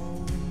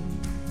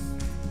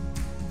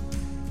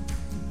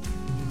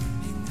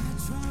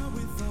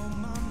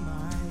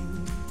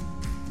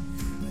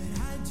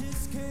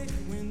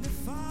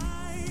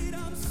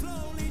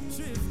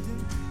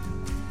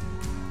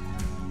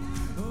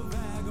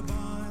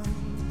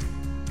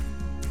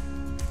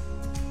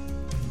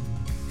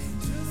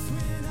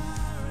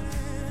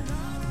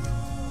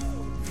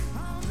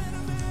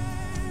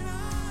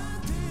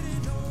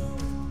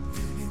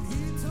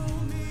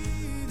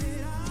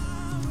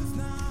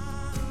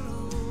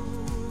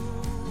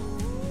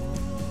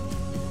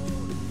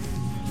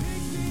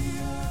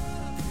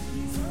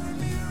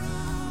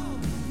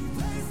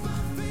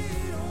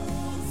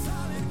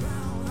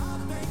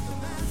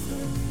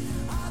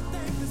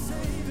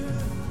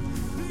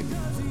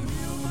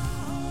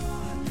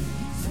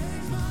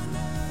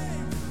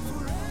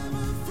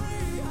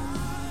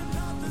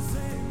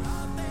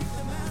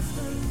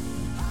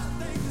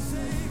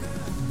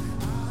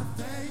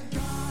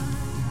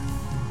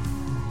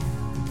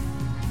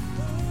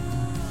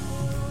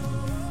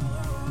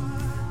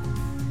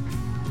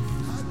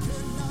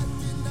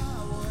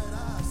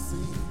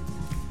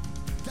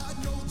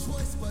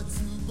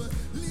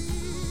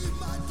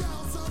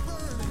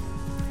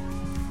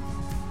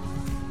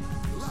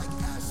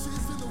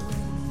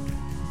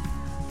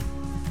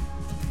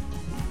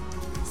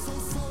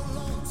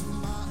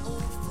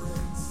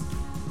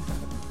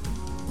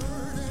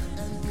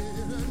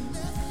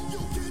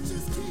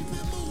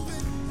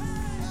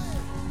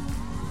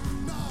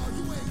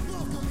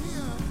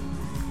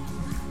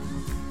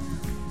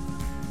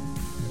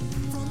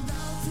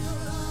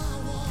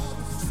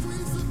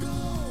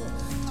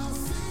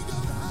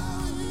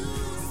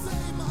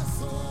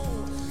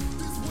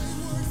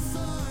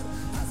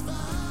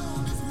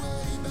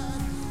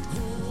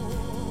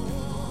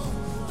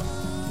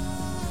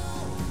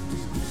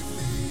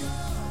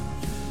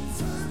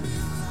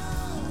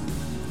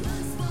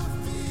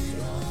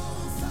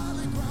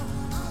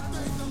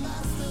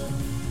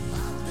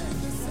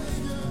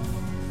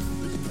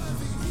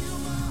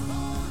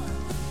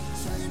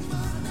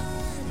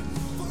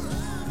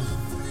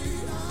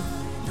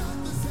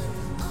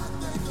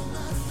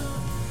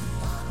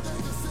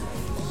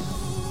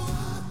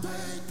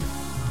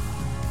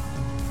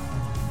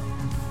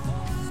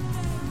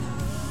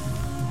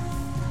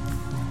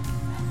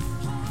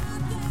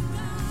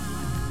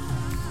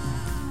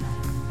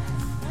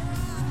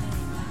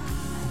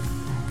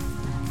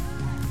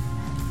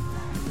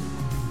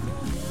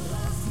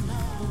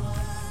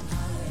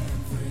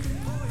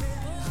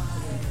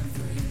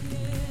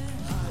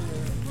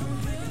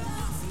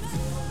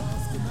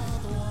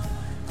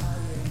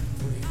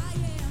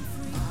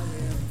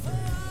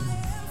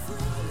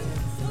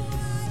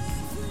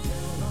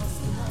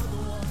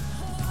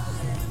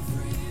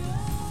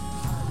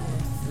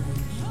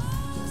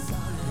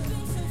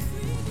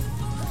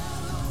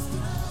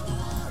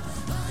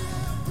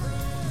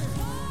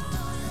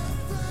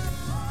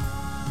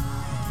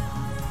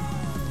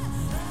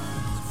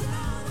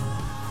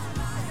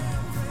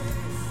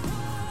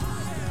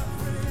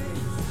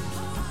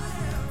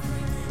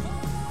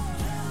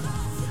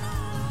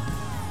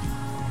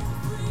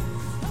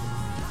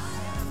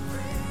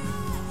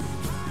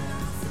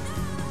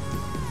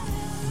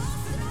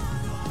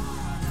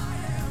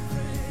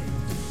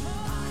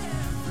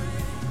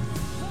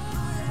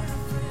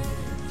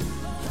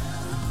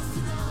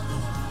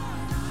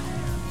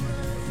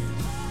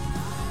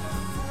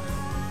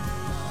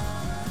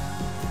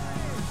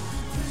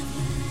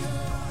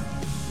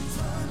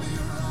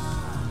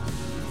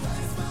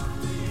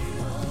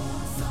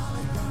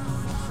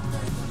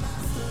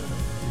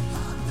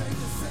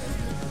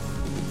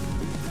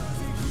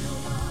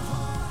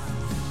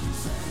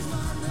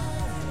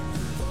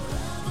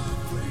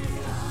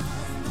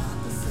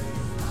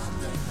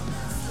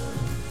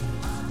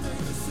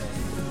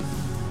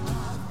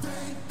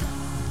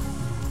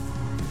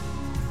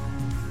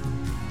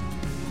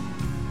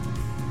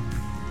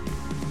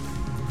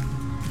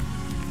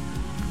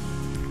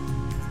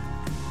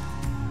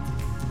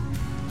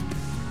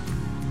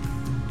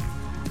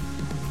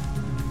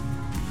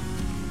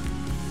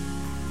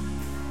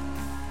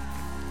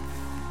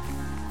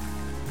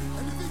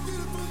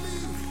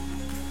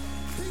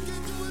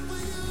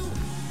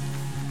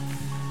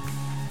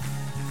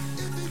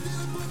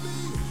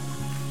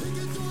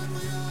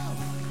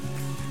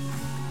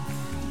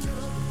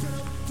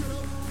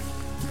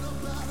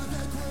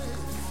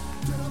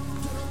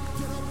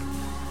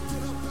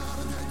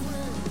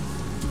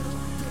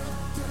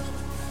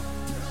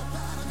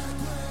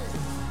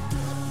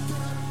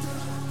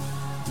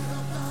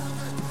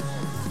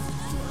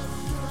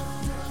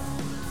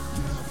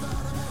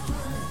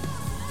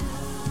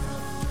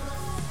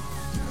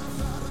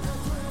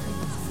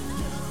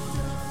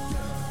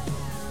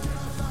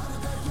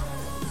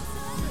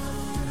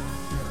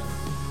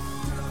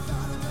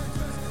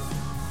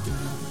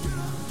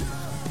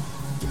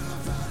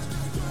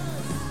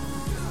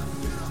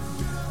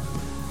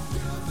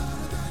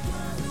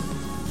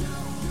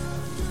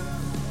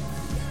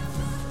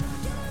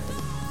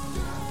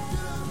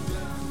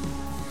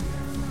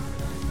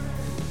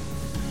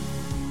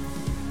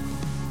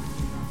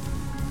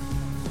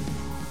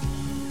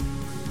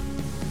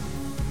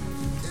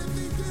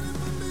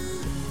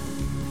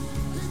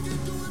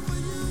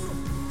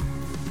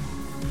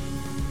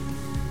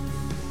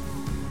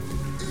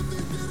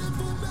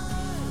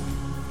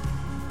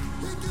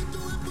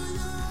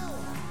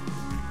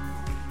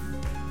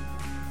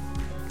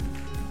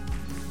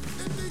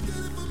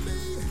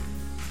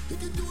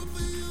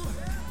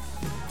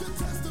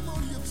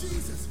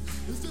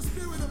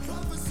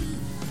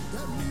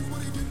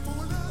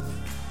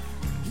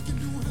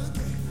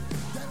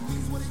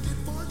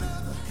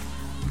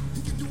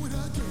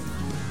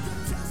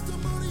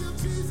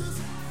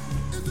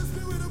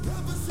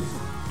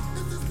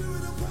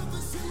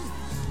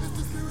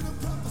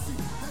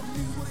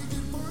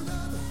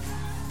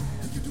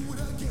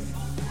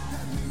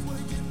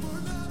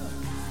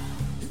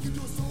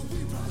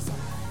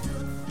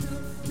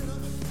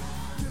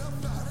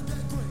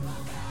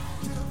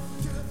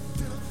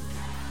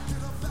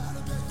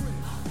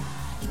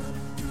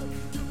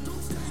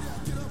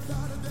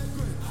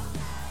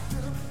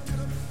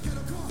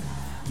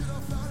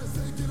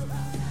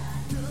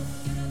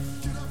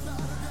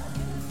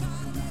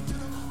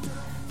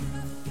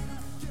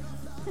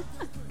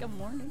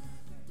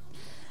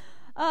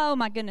Oh,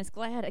 my goodness.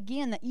 Glad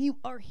again that you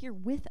are here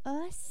with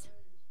us.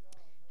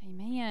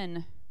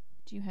 Amen.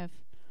 That you have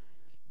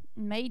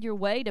made your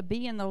way to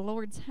be in the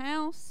Lord's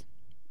house.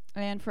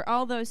 And for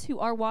all those who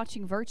are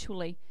watching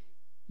virtually,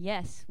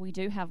 yes, we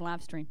do have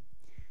live stream.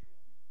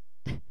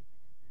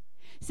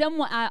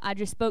 I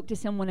just spoke to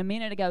someone a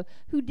minute ago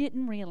who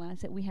didn't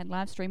realize that we had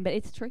live stream, but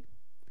it's true.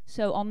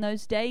 So on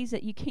those days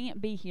that you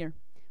can't be here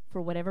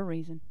for whatever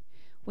reason,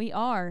 we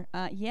are,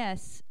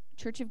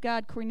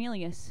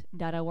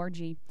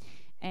 churchofgodcornelius.org.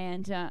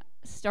 And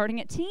starting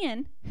at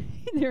 10,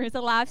 there is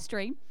a live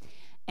stream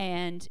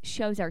and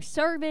shows our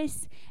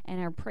service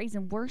and our praise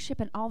and worship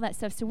and all that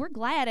stuff. So we're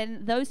glad.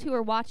 And those who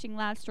are watching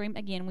live stream,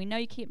 again, we know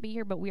you can't be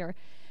here, but we are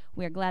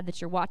glad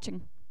that you're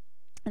watching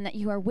and that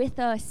you are with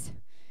us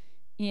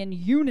in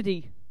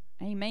unity.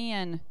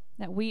 Amen.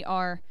 That we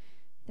are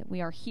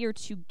here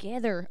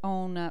together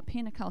on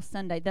Pentecost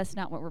Sunday. That's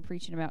not what we're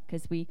preaching about,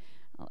 because we,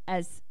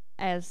 as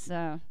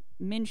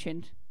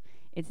mentioned,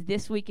 it's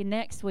this week and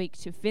next week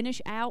to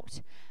finish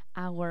out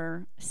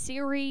our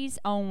series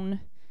on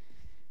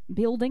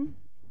building.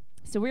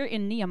 So we're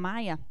in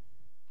Nehemiah.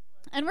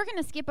 And we're going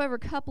to skip over a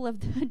couple of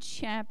the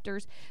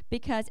chapters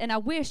and I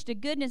wish to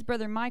goodness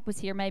Brother Mike was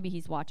here. Maybe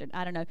he's watching.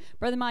 I don't know.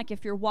 Brother Mike,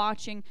 if you're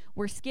watching,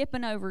 we're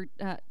skipping over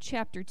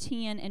chapter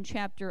 10 and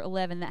chapter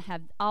 11 that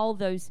have all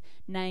those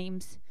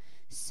names.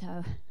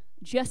 So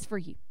just for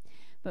you.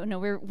 But no,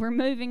 we're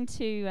moving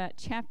to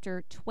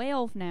chapter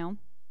 12 now.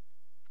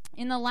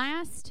 In the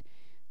last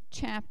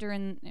chapter,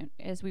 and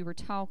as we were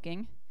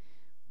talking,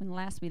 when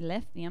last we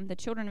left them, the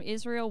children of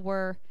Israel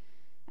were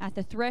at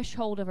the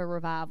threshold of a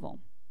revival,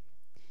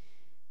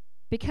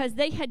 because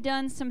they had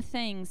done some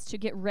things to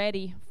get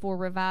ready for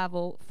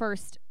revival.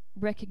 First,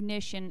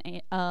 recognition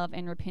of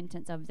and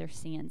repentance of their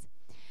sins.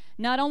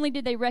 Not only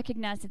did they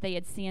recognize that they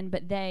had sinned,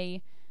 but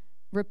they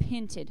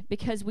repented,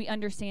 because we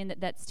understand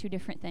that that's two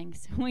different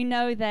things. We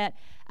know that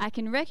I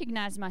can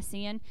recognize my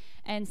sin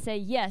and say,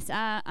 yes,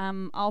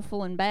 I'm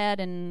awful and bad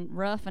and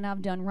rough and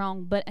I've done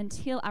wrong, but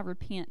until I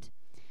repent,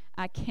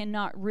 I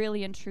cannot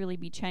really and truly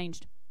be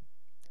changed.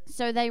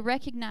 So they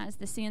recognized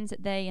the sins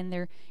that they and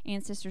their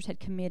ancestors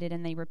had committed,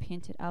 and they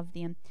repented of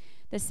them.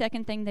 The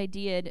second thing they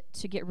did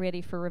to get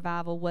ready for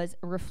revival was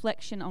a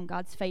reflection on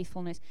God's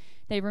faithfulness.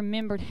 They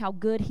remembered how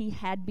good He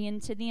had been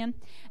to them,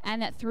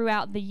 and that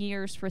throughout the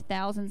years, for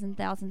thousands and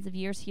thousands of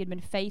years, He had been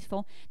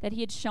faithful, that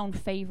He had shown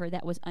favor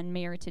that was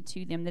unmerited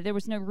to them, that there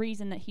was no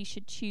reason that He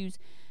should choose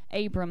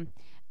Abram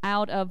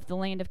out of the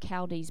land of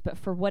Chaldees, but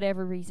for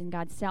whatever reason,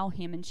 God saw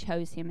him and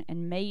chose him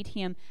and made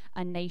him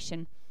a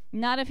nation.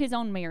 Not of his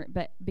own merit,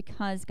 but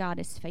because God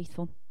is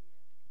faithful.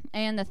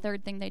 And the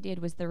third thing they did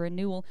was the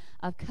renewal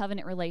of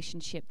covenant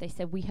relationship. They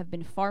said, we have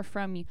been far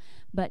from you,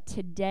 but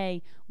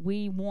today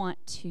we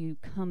want to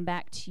come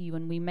back to you.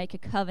 And we make a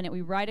covenant.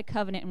 We write a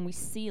covenant and we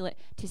seal it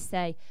to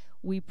say,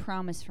 we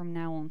promise from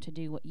now on to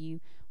do what you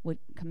would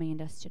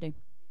command us to do.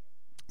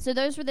 So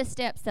those were the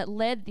steps that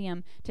led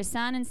them to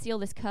sign and seal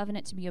this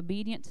covenant, to be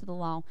obedient to the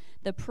law.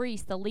 The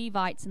priests, the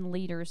Levites, and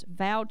leaders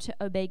vowed to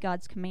obey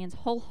God's commands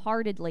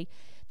wholeheartedly,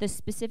 the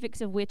specifics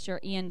of which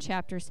are in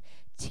chapters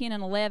 10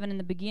 and 11 and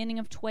the beginning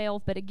of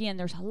 12. But again,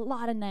 there's a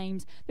lot of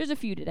names. There's a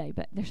few today,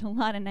 but there's a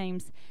lot of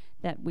names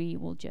that we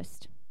will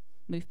just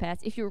move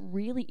past. If you're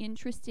really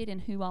interested in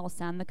who all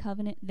signed the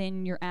covenant,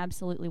 then you're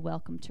absolutely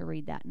welcome to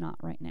read that. Not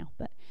right now,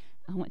 but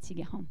once you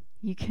get home,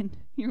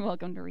 you're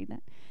welcome to read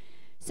that.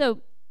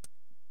 So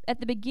at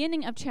the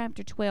beginning of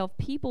chapter 12,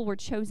 people were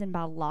chosen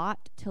by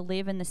lot to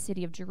live in the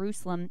city of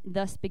Jerusalem.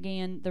 Thus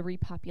began the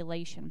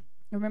repopulation.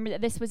 Remember that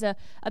this was a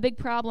big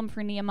problem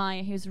for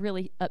Nehemiah. He was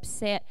really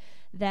upset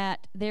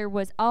that there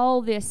was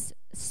all this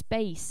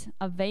space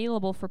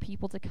available for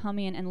people to come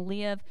in and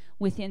live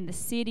within the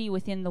city,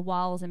 within the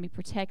walls, and be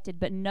protected,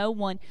 but no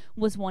one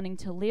was wanting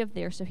to live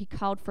there. So he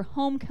called for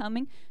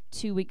homecoming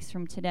 2 weeks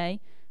from today.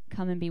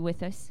 Come and be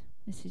with us.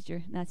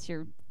 That's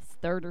your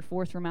third or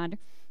fourth reminder.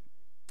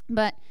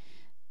 But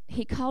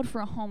he called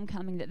for a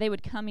homecoming, that they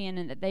would come in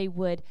and that they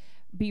would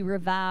be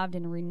revived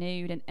and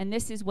renewed. And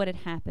this is what had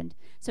happened.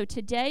 So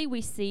today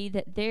we see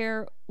that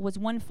there was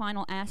one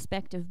final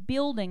aspect of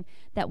building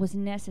that was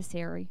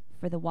necessary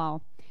for the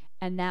wall,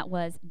 and that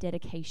was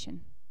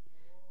dedication.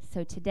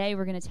 So today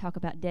we're going to talk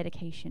about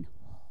dedication.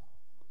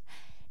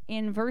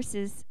 In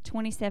verses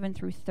 27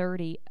 through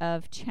 30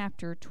 of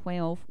chapter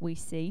 12, we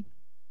see,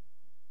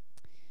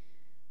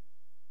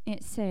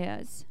 it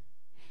says,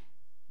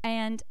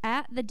 and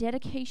at the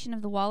dedication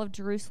of the wall of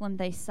Jerusalem,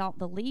 they sought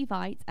the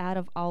Levites out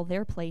of all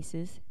their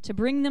places to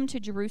bring them to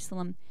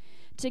Jerusalem,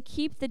 to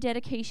keep the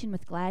dedication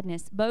with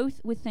gladness, both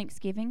with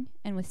thanksgiving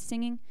and with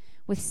singing,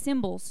 with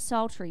cymbals,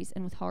 psalteries,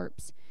 and with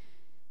harps.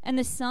 And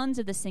the sons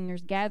of the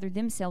singers gathered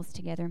themselves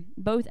together,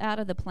 both out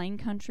of the plain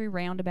country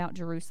round about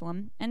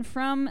Jerusalem, and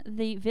from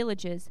the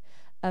villages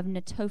of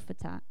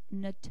Netophathi,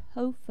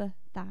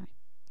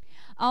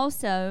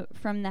 also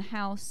from the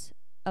house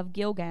of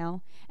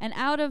Gilgal, and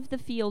out of the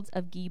fields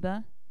of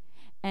Geba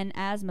and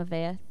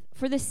Asmaveth,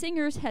 for the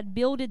singers had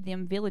builded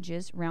them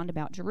villages round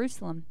about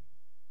Jerusalem.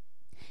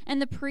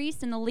 And the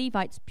priests and the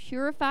Levites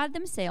purified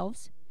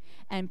themselves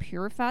and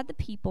purified the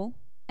people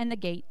and the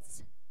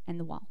gates and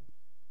the wall.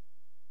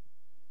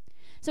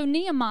 So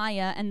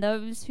Nehemiah and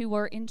those who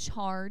were in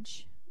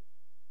charge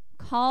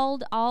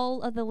called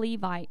all of the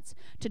Levites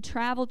to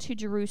travel to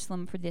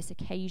Jerusalem for this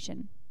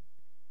occasion.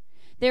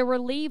 There were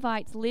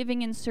Levites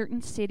living in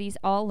certain cities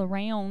all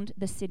around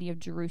the city of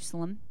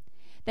Jerusalem.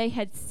 They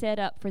had set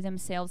up for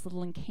themselves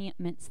little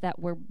encampments that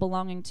were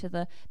belonging to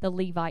the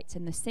Levites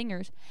and the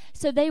singers.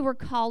 So they were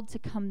called to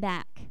come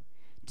back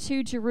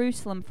to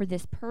Jerusalem for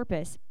this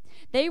purpose.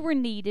 They were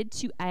needed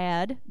to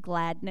add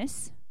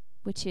gladness,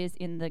 which is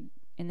in the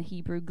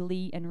Hebrew,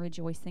 glee and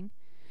rejoicing.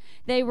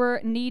 They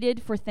were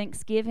needed for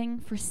thanksgiving,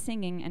 for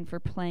singing, and for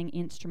playing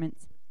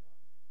instruments.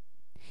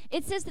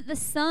 It says that the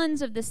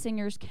sons of the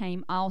singers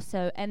came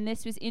also, and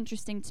this was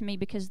interesting to me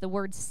because the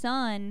word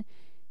son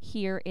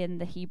here in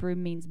the Hebrew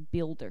means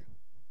builder.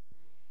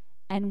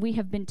 And we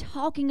have been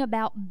talking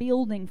about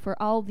building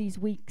for all these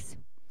weeks.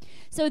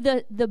 So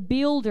the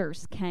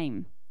builders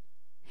came.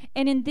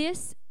 And in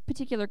this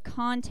particular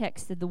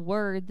context of the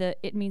word,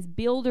 it means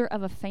builder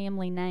of a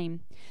family name.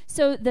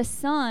 So the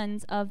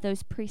sons of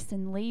those priests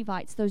and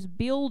Levites, those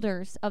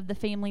builders of the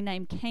family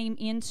name, came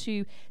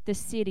into the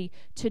city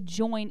to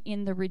join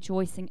in the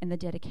rejoicing and the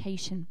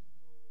dedication.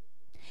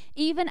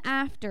 Even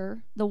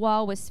after the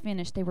wall was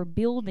finished, they were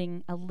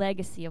building a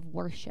legacy of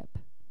worship.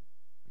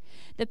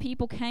 The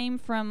people came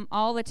from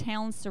all the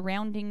towns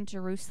surrounding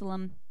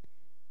Jerusalem,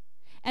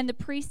 and the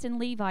priests and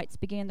Levites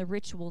began the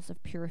rituals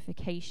of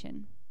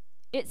purification.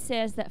 It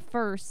says that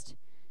first,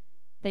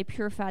 they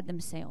purified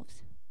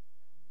themselves.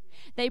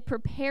 They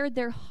prepared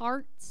their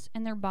hearts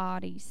and their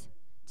bodies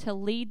to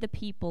lead the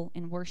people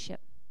in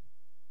worship.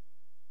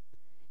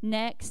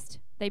 Next,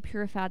 they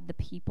purified the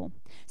people.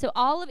 So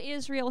all of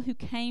Israel who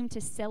came to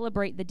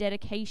celebrate the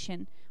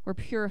dedication were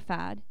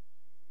purified.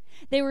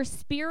 They were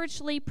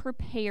spiritually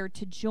prepared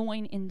to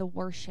join in the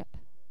worship.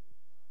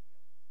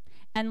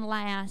 And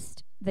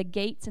last, the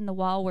gates and the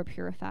wall were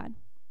purified.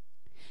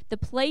 The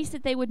place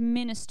that they would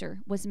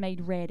minister was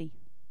made ready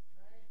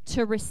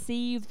to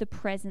receive the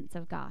presence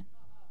of God.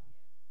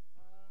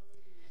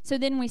 So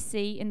then we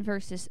see in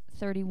verses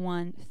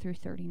 31 through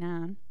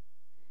 39,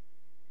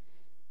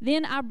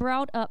 "Then I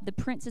brought up the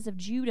princes of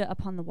Judah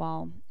upon the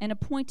wall, and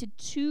appointed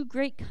 2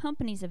 great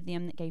companies of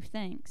them that gave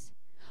thanks,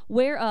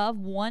 whereof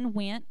one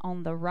went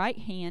on the right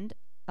hand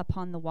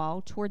upon the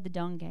wall toward the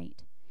dung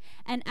gate.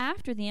 And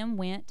after them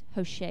went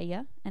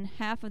Hoshea and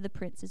half of the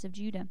princes of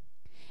Judah,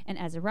 and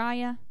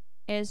Azariah,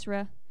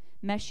 Ezra,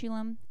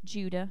 Meshullam,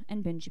 Judah,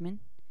 and Benjamin,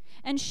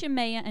 and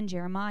Shemaiah and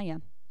Jeremiah.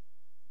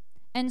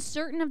 And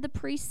certain of the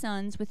priest's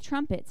sons with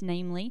trumpets,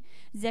 namely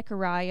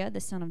Zechariah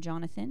the son of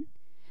Jonathan,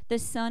 the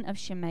son of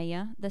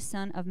Shemaiah, the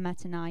son of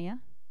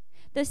Mattaniah,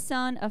 the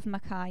son of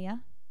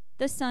Micaiah,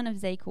 the son of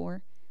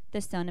Zachor,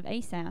 the son of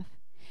Asaph,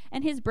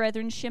 and his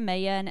brethren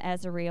Shemaiah and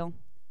Azareel,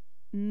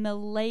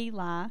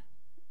 Melali,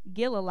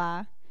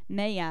 Gilalai,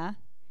 Maai,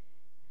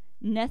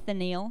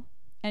 Nethaneel,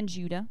 and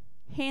Judah,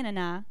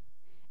 Hanani,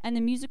 and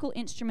the musical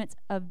instruments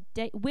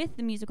with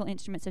the musical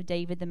instruments of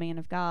David the man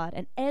of God,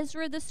 and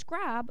Ezra the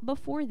scribe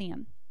before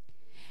them.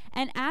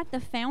 And at the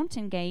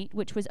fountain gate,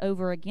 which was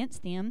over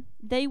against them,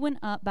 they went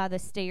up by the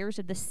stairs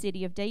of the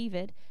city of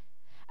David,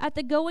 at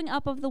the going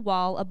up of the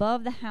wall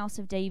above the house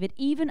of David,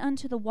 even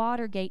unto the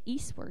water gate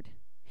eastward.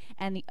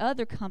 And the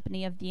other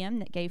company of them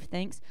that gave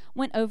thanks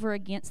went over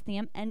against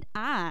them, and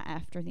I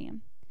after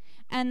them.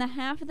 And the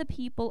half of the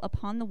people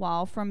upon the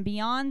wall, from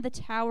beyond the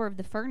tower of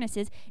the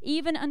furnaces,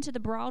 even unto the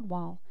broad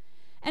wall,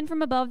 and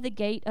from above the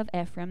gate of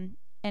Ephraim,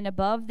 and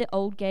above the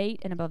old gate,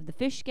 and above the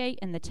fish gate,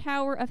 and the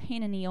tower of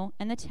Hananeel,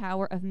 and the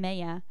tower of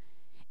Maai,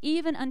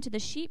 even unto the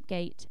sheep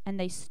gate, and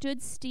they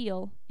stood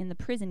still in the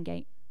prison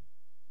gate."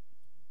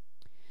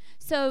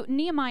 So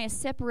Nehemiah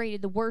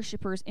separated the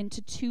worshipers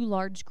into 2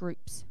 large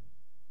groups.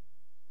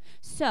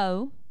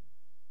 So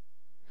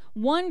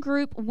one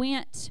group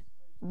went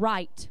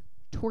right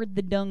toward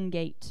the dung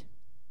gate.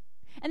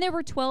 And there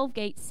were 12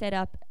 gates set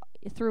up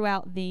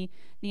throughout the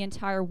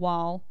entire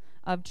wall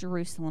of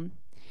Jerusalem.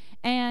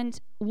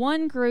 And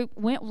one group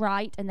went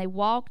right, and they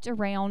walked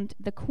around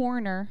the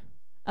corner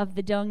of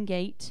the dung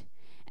gate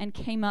and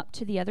came up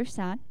to the other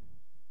side.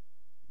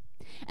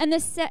 And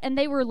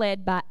they were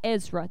led by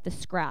Ezra the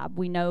scribe.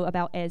 We know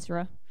about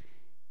Ezra.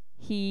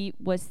 He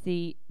was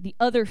the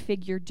other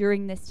figure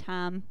during this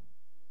time,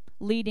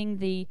 leading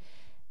the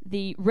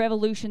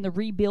revolution, the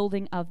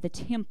rebuilding of the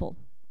temple.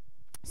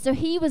 So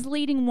he was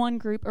leading one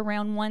group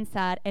around one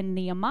side, and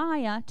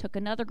Nehemiah took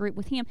another group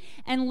with him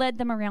and led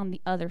them around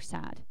the other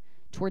side,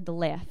 toward the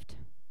left.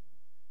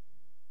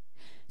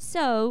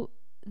 So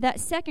that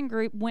second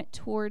group went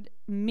toward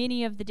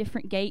many of the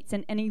different gates,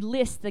 and he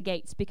lists the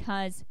gates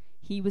because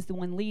he was the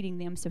one leading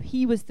them. So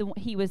he was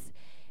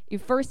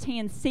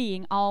firsthand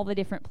seeing all the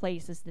different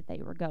places that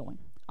they were going,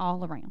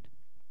 all around.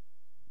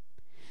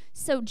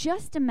 So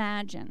just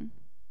imagine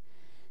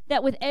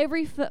that with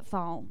every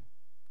footfall,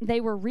 they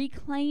were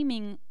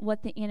reclaiming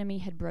what the enemy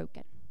had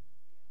broken.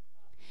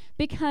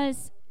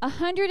 Because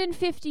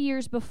 150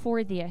 years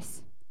before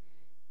this,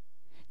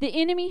 the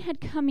enemy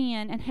had come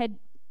in and had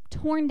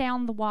torn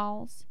down the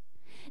walls,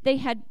 They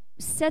had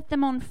set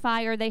them on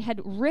fire. They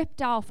had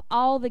ripped off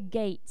all the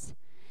gates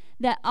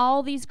that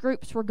all these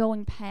groups were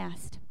going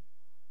past.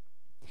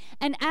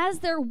 And as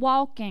they're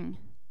walking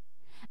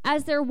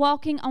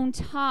on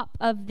top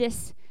of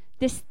this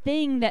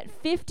thing that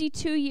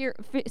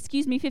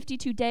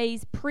 52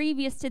 days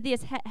previous to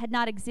this had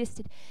not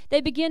existed,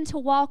 they begin to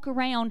walk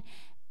around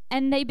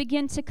and they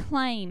begin to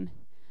claim,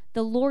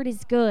 the Lord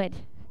is good,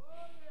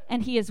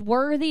 and He is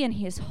worthy, and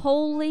He is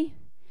holy,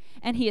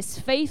 and He is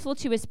faithful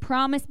to His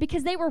promise,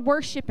 because they were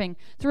worshiping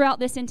throughout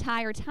this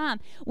entire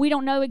time. We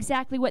don't know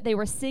exactly what they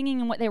were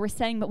singing and what they were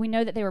saying, but we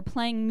know that they were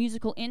playing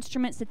musical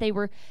instruments, that they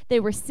were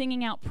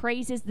singing out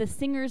praises. The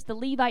singers, the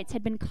Levites,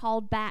 had been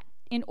called back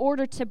in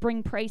order to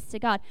bring praise to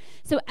God.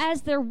 So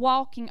as they're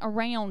walking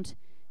around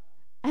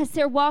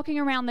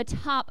the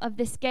top of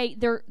this gate,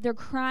 they're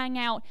crying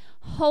out,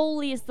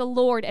 holy is the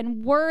Lord,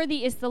 and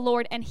worthy is the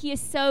Lord, and He is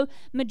so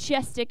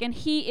majestic, and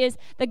He is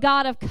the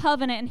God of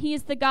covenant, and He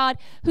is the God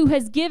who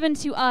has given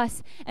to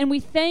us, and we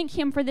thank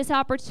Him for this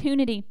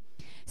opportunity.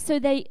 So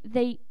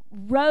they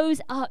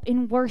rose up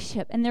in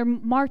worship, and they're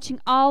marching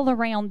all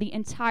around the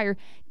entire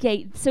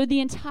gate. So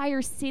the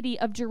entire city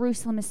of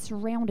Jerusalem is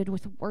surrounded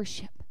with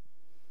worship.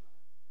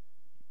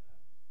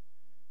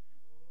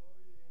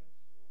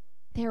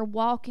 They're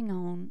walking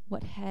on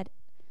what had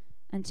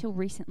until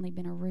recently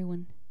been a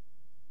ruin.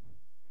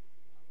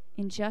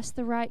 In just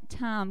the right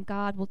time,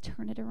 God will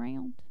turn it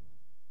around.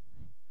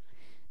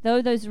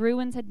 Though those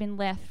ruins had been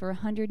left for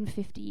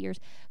 150 years,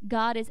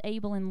 God is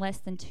able in less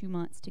than 2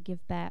 months to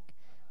give back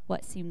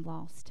what seemed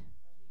lost.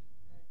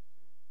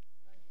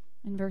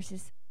 In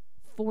verses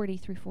 40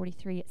 through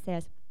 43, it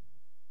says,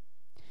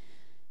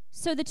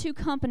 So the 2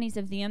 companies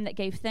of them that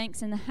gave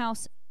thanks in the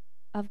house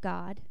of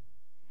God,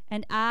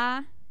 and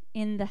I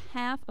in the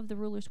half of the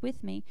rulers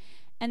with me,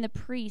 and the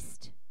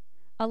priest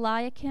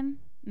Eliakim,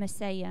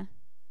 Maaseiah,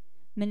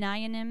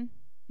 Menianim,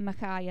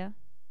 Micaiah,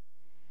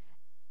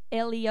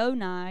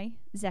 Elionai,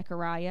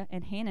 Zechariah,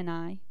 and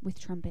Hanani with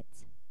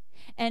trumpets,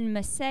 and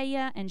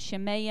Maaseiah, and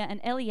Shemaiah,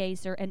 and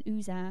Eleazar, and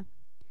Uzziah,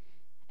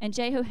 and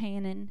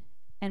Jehohanan,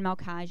 and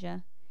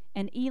Malchijah,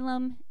 and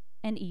Elam,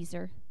 and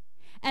Ezer.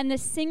 And the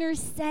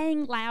singers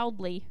sang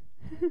loudly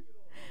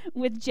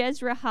with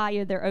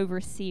Jezreiah their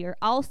overseer.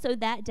 Also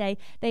that day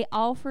they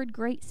offered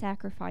great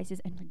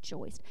sacrifices and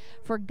rejoiced,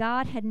 for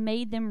God had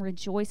made them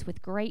rejoice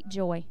with great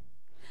joy.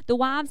 The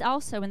wives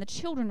also and the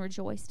children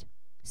rejoiced,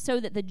 so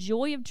that the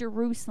joy of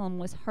Jerusalem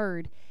was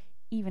heard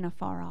even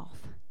afar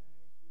off.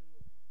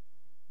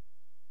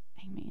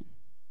 Amen.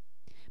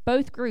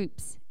 Both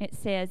groups, it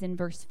says in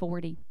verse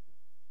 40,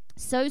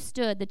 so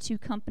stood the 2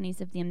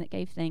 companies of them that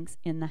gave thanks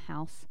in the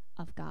house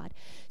of God.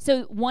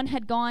 So one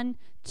had gone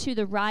to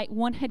the right,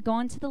 one had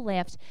gone to the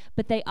left,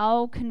 but they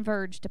all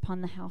converged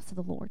upon the house of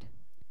the Lord.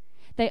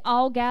 They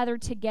all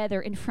gathered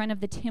together in front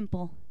of the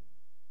temple,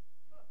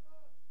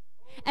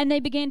 and they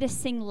began to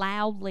sing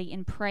loudly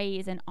in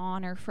praise and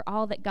honor for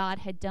all that God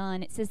had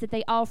done. It says that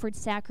they offered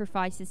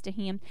sacrifices to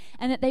Him,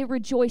 and that they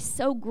rejoiced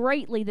so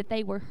greatly that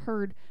they were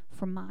heard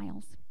for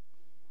miles.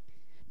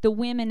 The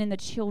women and the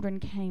children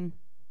came.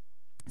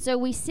 So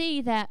we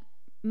see that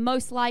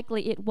most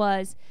likely it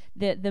was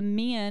the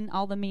men,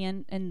 all the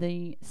men and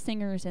the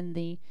singers and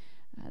the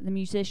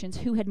musicians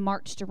who had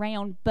marched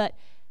around, but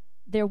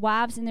their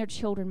wives and their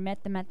children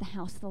met them at the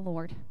house of the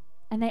Lord,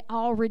 and they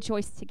all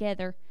rejoiced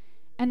together,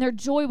 and their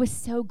joy was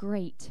so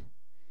great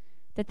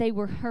that they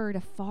were heard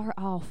afar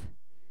off.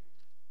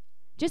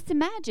 Just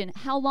imagine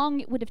how long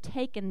it would have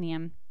taken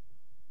them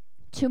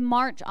to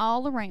march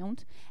all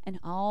around, and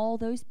all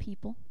those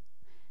people,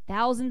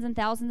 thousands and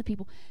thousands of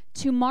people,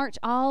 to march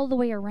all the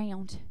way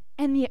around,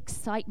 and the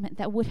excitement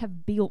that would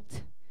have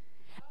built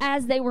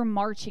as they were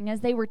marching,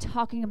 as they were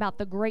talking about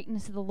the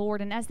greatness of the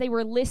Lord, and as they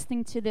were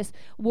listening to this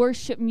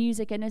worship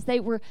music, and as they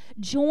were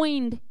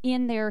joined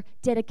in their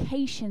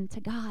dedication to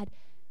God.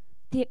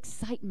 The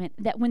excitement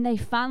that when they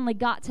finally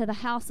got to the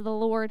house of the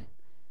Lord,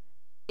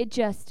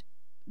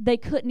 they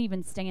couldn't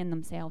even stand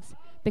themselves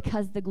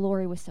because the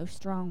glory was so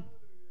strong.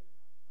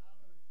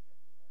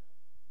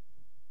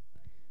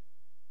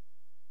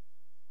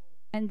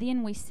 And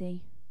then we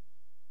see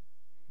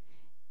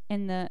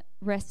in the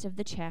rest of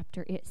the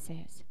chapter, it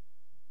says,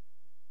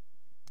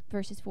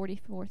 verses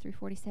 44 through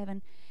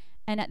 47,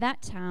 and at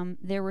that time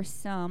there were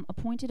some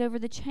appointed over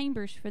the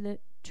chambers for the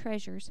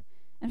treasures,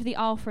 and for the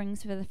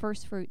offerings, for the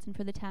first fruits, and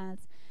for the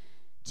tithes,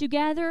 to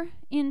gather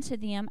into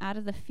them out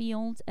of the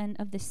fields and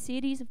of the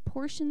cities of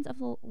portions of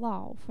the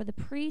law, for the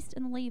priests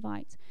and the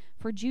Levites.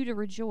 For Judah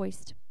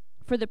rejoiced,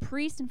 for the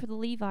priests and for the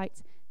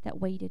Levites that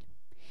waited.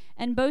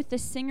 And both the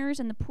singers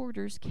and the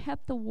porters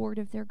kept the word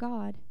of their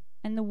God,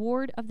 and the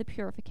word of the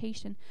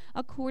purification,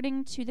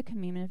 according to the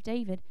commandment of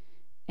David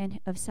and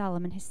of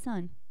Solomon his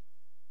son.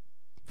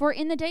 For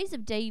in the days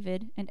of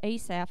David and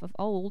Asaph of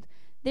old,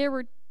 there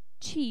were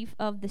chief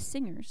of the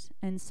singers,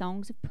 and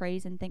songs of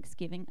praise and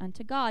thanksgiving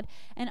unto God.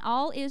 And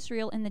all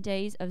Israel in the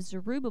days of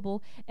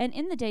Zerubbabel and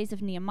in the days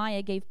of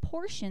Nehemiah gave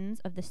portions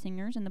of the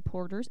singers and the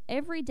porters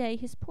every day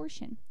his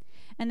portion.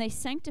 And they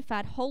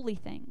sanctified holy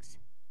things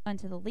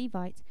unto the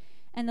Levites,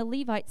 and the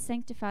Levites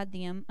sanctified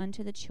them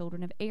unto the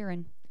children of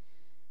Aaron.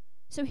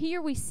 So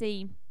here we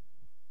see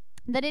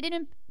that it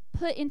didn't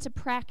put into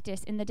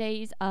practice in the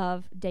days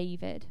of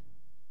David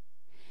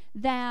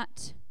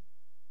that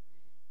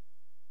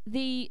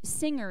the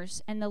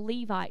singers and the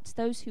Levites,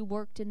 those who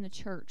worked in the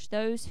church,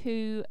 those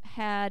who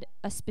had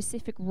a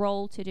specific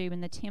role to do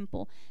in the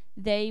temple,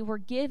 they were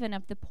given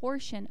of the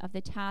portion of the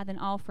tithe and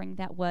offering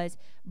that was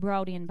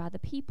brought in by the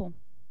people.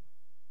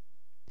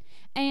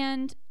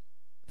 And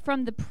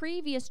from the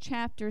previous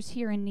chapters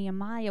here in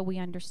Nehemiah, we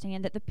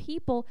understand that the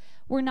people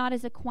were not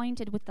as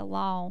acquainted with the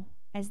law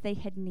as they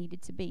had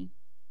needed to be.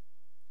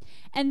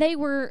 And they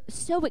were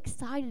so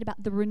excited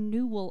about the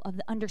renewal of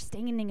the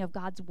understanding of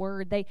God's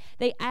word.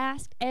 They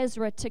asked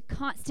Ezra to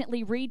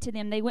constantly read to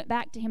them. They went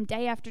back to him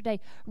day after day.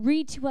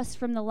 Read to us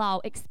from the law.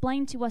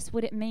 Explain to us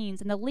what it means.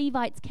 And the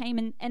Levites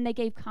came and they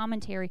gave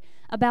commentary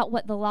about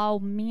what the law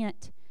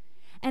meant.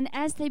 And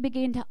as they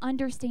began to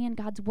understand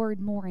God's word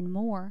more and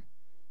more,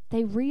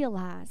 they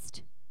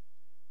realized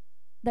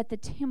that the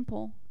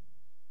temple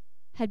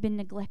had been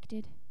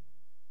neglected.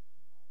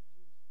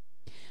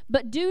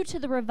 But due to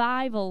the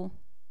revival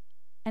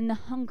and the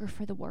hunger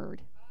for the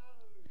word,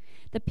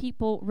 the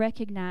people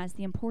recognized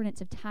the importance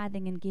of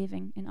tithing and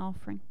giving and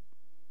offering.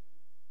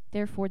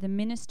 Therefore, the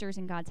ministers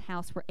in God's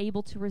house were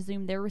able to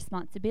resume their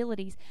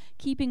responsibilities,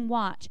 keeping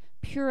watch,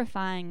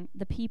 purifying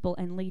the people,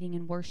 and leading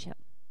in worship.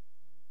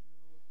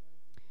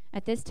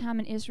 At this time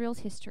in Israel's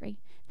history,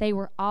 they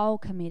were all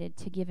committed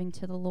to giving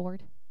to the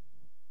Lord,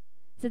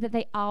 so that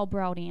they all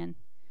brought in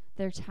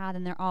their tithe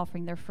and their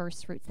offering, their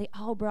first fruits. They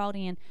all brought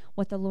in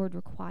what the Lord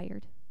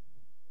required.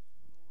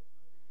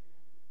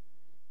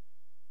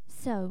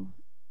 So,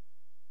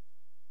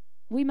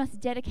 we must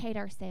dedicate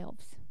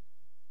ourselves.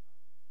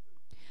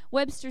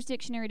 Webster's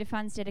Dictionary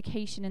defines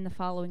dedication in the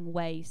following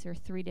ways. There are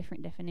 3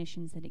 different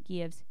definitions that it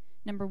gives.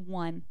 Number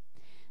 1,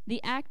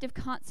 the act of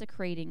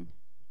consecrating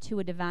to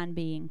a divine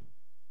being,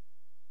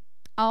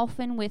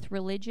 often with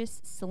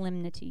religious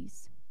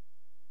solemnities.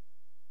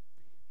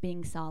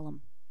 Being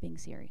solemn, being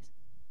serious.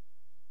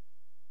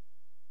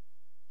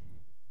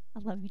 I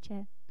love you,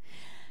 Chad.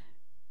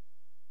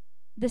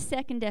 The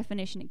second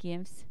definition it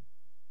gives,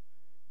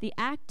 the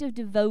act of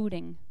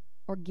devoting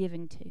or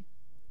giving to.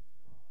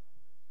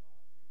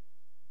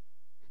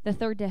 The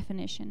third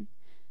definition,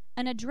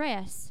 an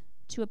address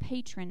to a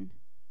patron,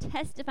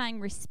 testifying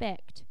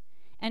respect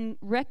and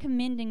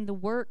recommending the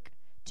work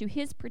to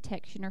his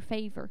protection or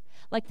favor,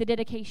 like the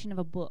dedication of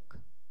a book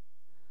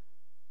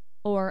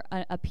or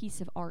a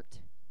piece of art.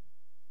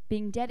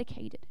 Being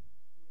dedicated,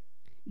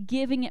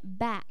 giving it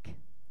back,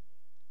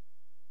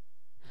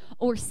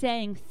 or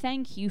saying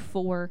thank you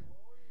for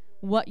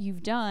what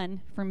you've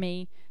done for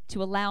me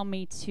to allow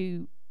me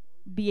to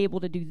be able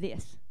to do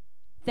this.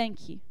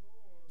 Thank you.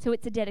 So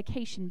it's a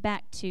dedication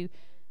back to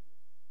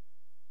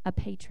a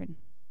patron.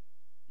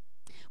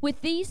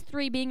 With these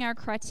 3 being our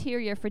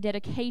criteria for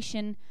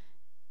dedication,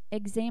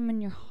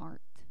 examine your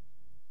heart.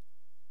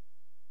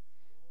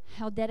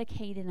 How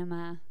dedicated am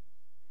I?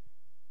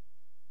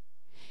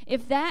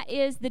 If that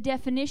is the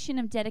definition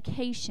of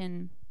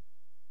dedication,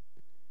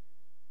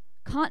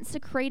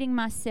 consecrating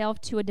myself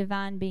to a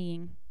divine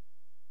being,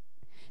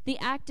 the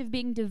act of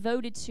being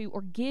devoted to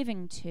or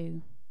giving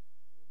to,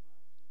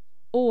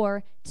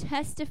 or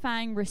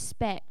testifying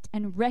respect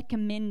and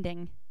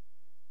recommending.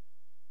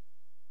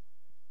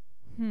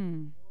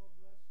 Am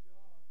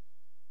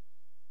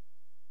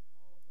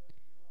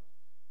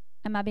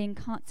I being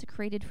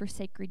consecrated for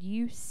sacred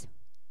use?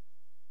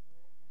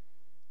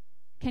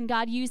 Can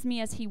God use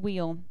me as He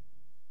will?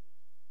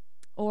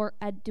 Or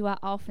do I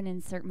often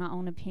insert my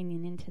own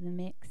opinion into the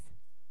mix?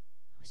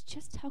 I was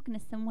just talking to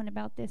someone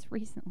about this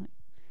recently.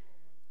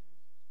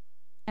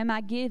 Am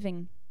I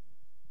giving?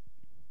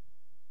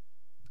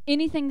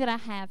 Anything that I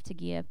have to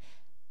give,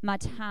 my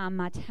time,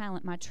 my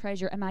talent, my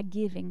treasure, am I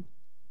giving?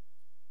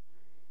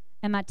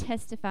 Am I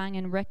testifying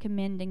and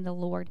recommending the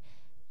Lord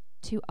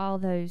to all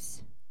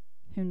those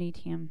who need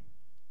Him?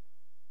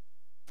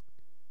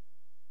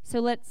 So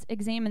let's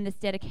examine this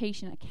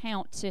dedication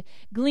account to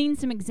glean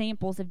some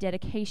examples of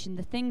dedication,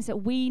 the things that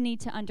we need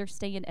to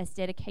understand as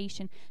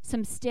dedication,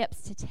 some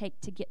steps to take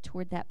to get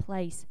toward that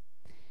place.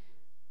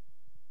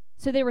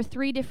 So there were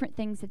 3 different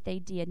things that they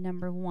did.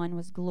 Number 1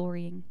 was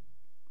glorying,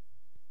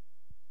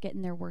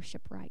 getting their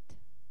worship right.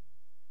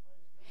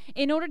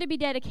 In order to be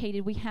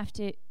dedicated, we have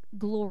to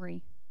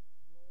glory,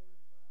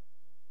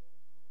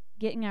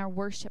 getting our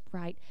worship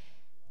right.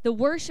 The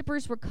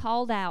worshipers were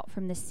called out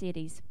from the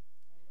cities.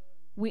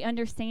 We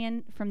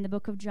understand from the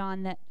book of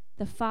John that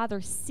the Father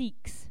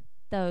seeks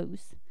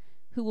those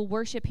who will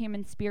worship Him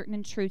in spirit and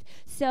in truth.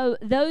 So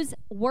those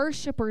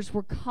worshipers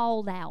were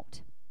called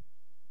out.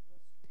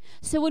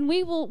 So when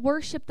we will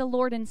worship the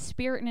Lord in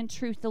spirit and in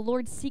truth, the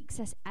Lord seeks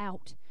us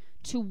out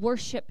to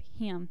worship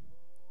Him.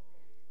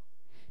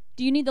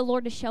 Do you need the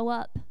Lord to show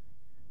up?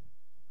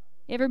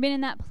 You ever been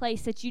in that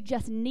place that you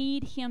just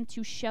need Him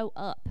to show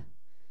up?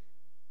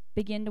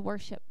 Begin to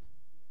worship.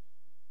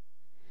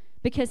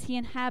 Because He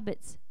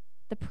inhabits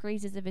the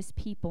praises of His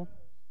people.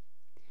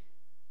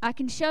 I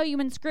can show you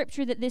in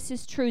Scripture that this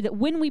is true, that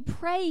when we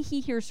pray, He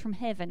hears from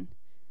heaven.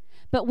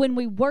 But when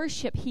we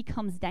worship, He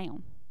comes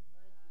down.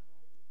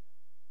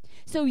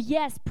 So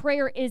yes,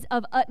 prayer is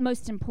of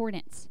utmost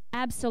importance.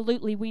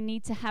 Absolutely, we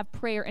need to have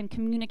prayer and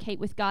communicate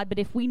with God. But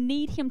if we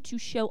need Him to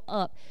show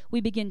up,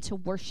 we begin to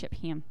worship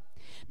Him.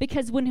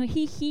 Because when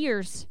He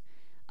hears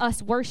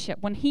us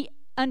worship, when He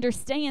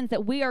understands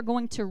that we are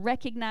going to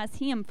recognize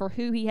Him for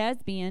who He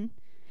has been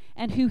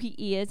and who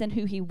He is and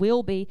who He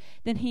will be,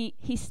 then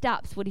He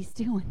stops what He's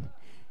doing.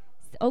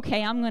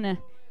 Okay, I'm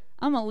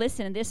gonna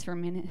listen to this for a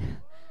minute.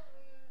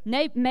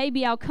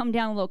 Maybe I'll come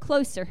down a little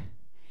closer.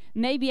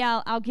 Maybe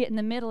I'll get in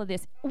the middle of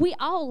this. We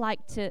all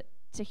like to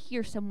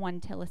hear someone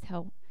tell us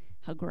how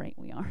great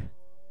we are.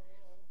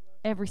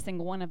 Every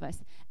single one of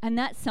us. And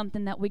that's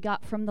something that we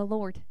got from the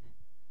Lord.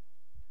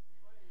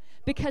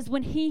 Because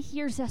when He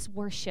hears us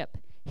worship,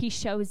 He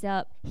shows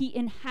up. He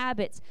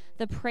inhabits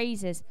the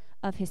praises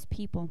of His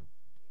people.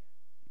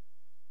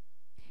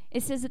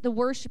 It says that the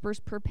worshipers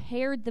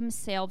prepared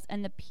themselves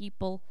and the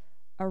people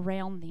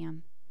around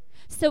them.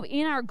 So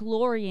in our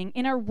glorying,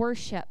 in our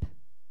worship,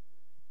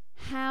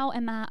 how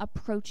am I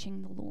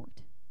approaching the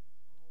Lord?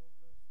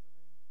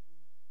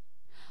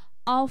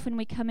 Often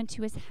we come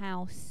into His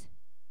house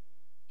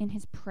in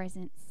His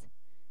presence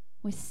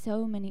with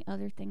so many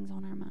other things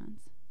on our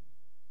minds.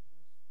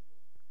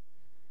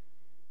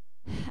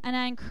 And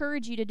I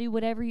encourage you to do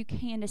whatever you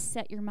can to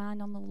set your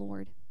mind on the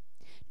Lord.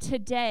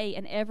 Today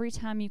and every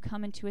time you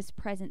come into His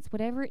presence,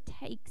 whatever it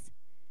takes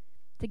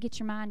to get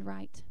your mind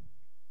right.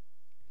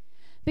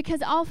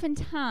 Because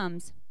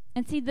oftentimes,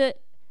 and see, the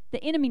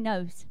enemy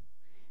knows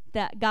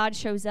that God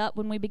shows up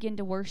when we begin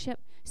to worship.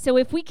 So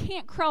if we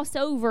can't cross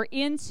over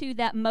into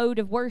that mode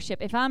of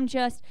worship, if I'm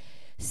just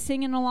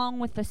singing along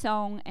with the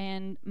song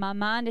and my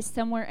mind is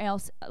somewhere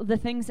else, the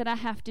things that I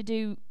have to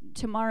do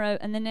tomorrow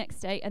and the next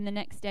day and the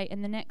next day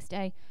and the next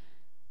day,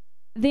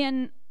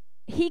 then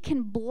He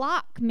can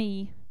block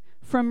me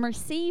from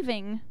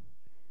receiving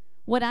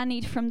what I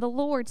need from the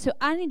Lord. So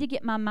I need to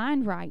get my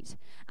mind right.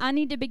 I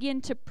need to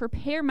begin to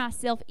prepare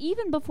myself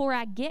even before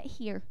I get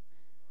here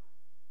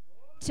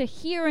to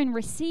hear and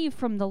receive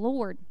from the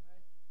Lord.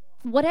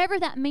 Whatever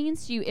that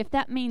means to you, if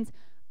that means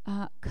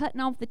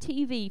cutting off the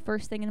TV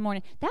first thing in the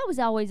morning. That was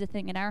always a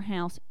thing at our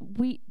house.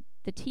 The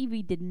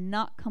TV did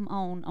not come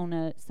on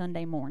a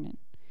Sunday morning.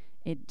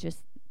 It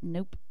just,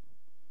 nope.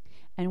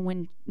 And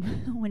when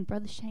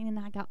Brother Shane and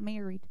I got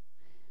married,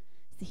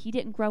 see, he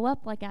didn't grow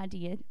up like I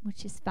did,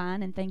 which is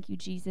fine, and thank you,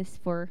 Jesus,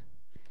 for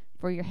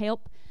your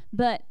help.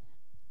 But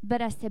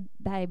I said,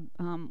 babe,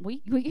 we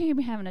can't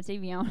be having a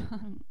TV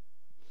on.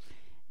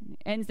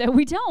 And so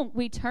we don't.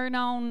 We turn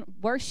on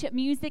worship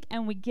music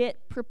and we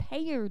get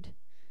prepared.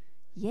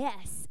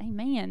 Yes,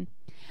 amen.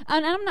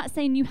 And I'm not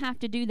saying you have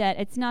to do that.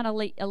 It's not a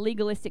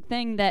legalistic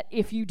thing that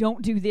if you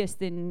don't do this,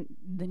 then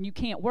you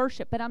can't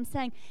worship. But I'm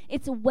saying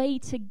it's a way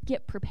to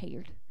get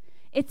prepared.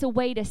 It's a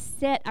way to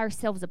set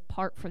ourselves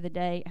apart for the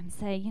day and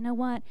say, you know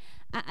what,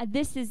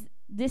 this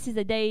is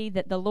a day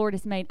that the Lord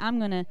has made. I'm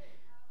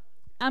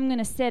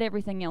gonna set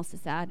everything else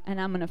aside and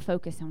I'm gonna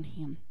focus on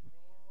Him.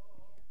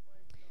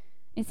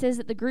 It says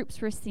that the groups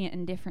were sent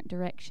in different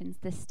directions.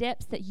 The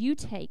steps that you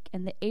take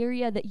and the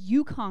area that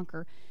you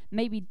conquer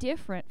may be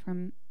different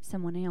from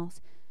someone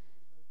else,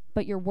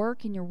 but your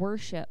work and your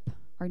worship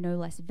are no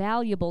less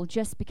valuable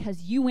just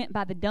because you went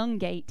by the dung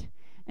gate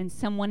and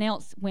someone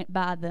else went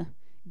by the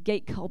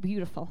gate called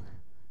Beautiful.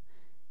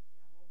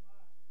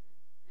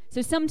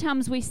 So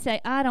sometimes we say,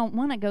 I don't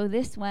want to go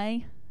this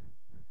way.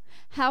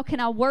 How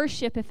can I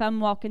worship if I'm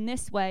walking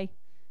this way?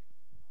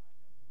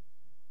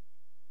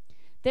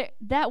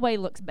 That way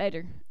looks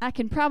better. I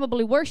can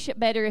probably worship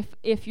better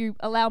if you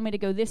allow me to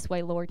go this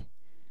way, Lord.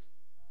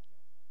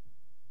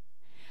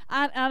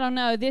 I don't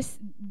know,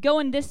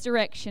 going this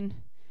direction,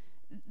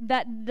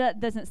 that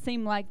doesn't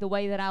seem like the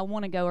way that I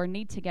want to go or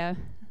need to go.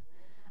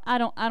 I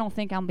don't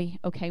think I'll be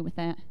okay with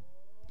that.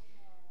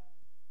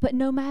 But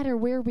no matter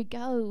where we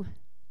go,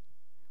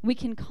 we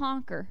can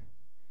conquer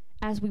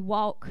as we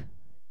walk.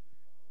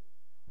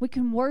 We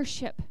can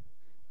worship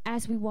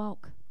as we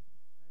walk.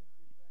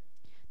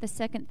 The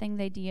second thing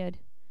they did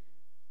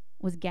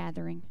was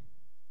gathering.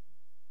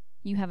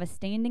 You have a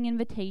standing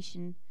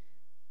invitation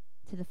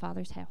to the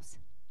Father's house.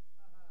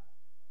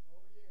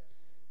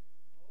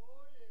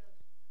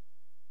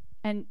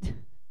 And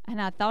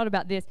I thought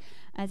about this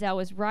as I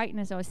was writing,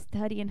 as I was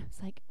studying. It's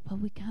like, well,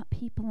 we got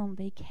people on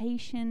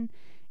vacation,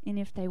 and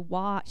if they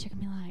watch, I can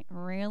be like,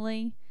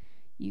 really?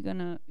 You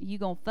gonna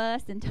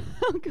fuss and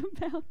talk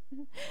about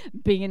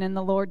being in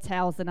the Lord's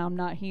house and I'm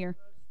not here?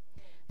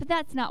 But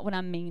that's not what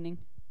I'm meaning.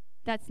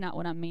 That's not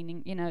what I'm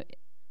meaning. You know,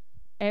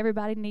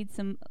 everybody needs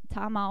some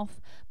time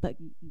off, but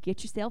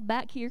get yourself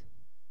back here.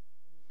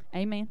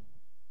 Amen.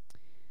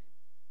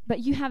 But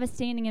you have a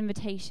standing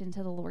invitation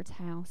to the Lord's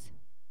house.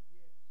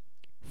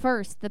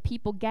 First, the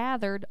people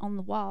gathered on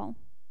the wall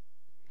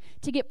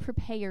to get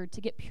prepared,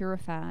 to get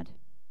purified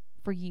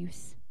for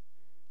use.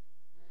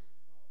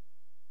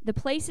 The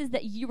places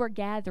that you are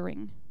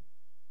gathering,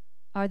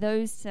 are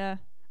those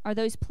Are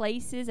those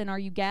places, and are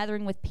you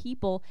gathering with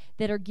people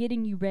that are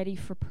getting you ready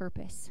for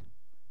purpose?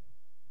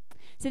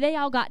 So they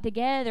all got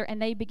together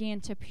and they began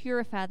to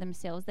purify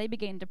themselves. They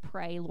began to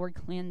pray, Lord,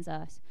 cleanse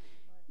us.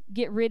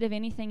 Get rid of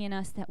anything in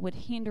us that would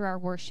hinder our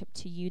worship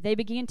to you. They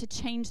began to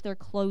change their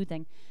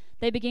clothing.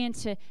 They began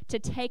to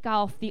take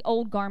off the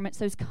old garments,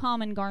 those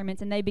common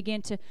garments, and they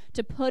began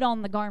to put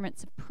on the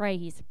garments of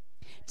praise,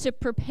 to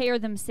prepare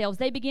themselves.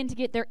 They began to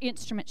get their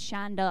instruments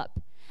shined up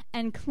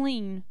and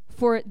clean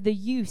for the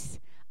use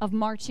of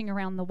marching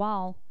around the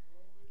wall.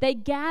 They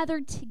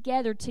gathered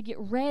together to get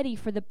ready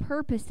for the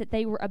purpose that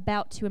they were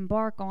about to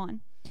embark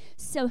on.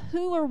 So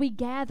who are we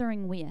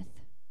gathering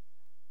with?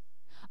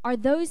 Are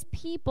those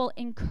people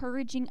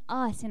encouraging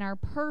us in our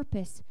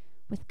purpose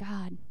with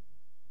God?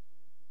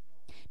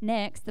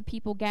 Next, the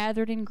people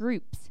gathered in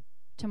groups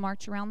to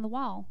march around the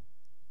wall.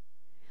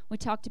 We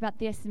talked about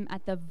this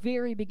at the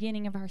very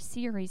beginning of our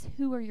series.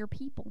 Who are your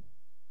people?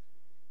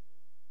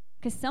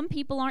 Because some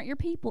people aren't your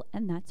people,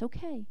 and that's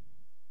okay.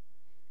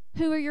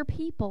 Who are your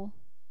people?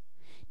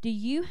 Do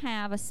you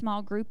have a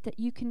small group that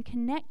you can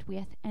connect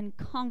with and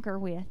conquer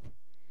with?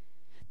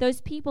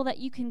 Those people that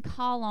you can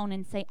call on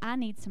and say, I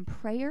need some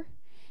prayer,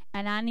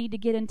 and I need to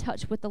get in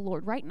touch with the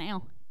Lord right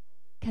now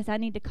because I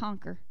need to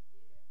conquer.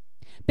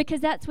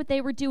 Because that's what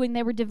they were doing.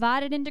 They were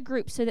divided into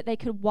groups so that they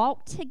could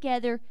walk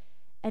together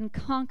and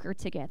conquer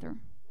together.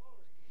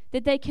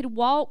 That they could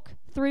walk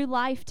through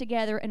life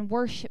together and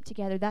worship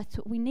together. That's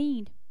what we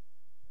need.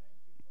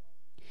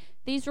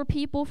 These were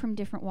people from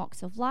different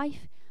walks of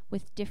life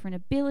with different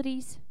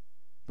abilities,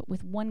 but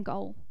with one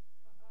goal,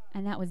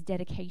 and that was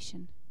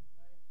dedication.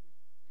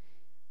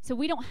 So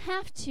we don't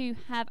have to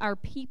have our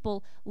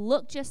people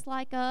look just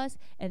like us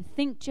and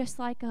think just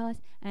like us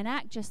and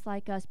act just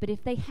like us, but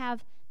if they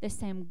have the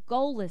same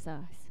goal as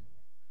us,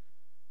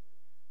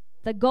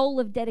 the goal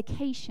of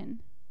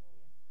dedication,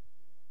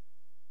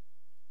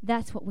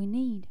 that's what we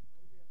need.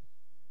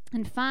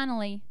 And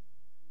finally,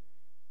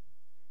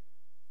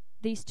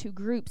 these two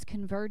groups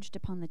converged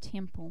upon the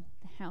temple,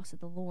 the house of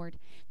the Lord.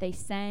 They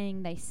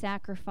sang, they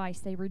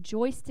sacrificed, they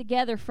rejoiced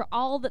together for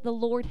all that the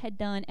Lord had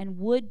done and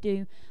would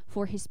do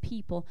for his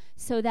people.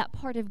 So that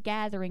part of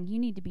gathering, you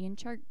need to be in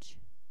church.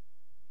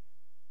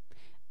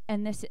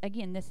 And this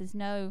is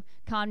no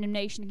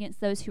condemnation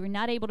against those who are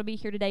not able to be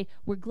here today.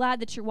 We're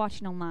glad that you're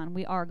watching online.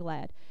 We are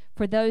glad.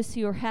 For those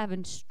who are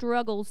having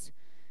struggles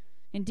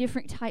in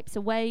different types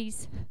of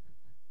ways,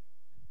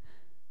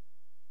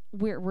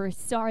 we're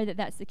sorry that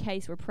that's the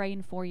case. We're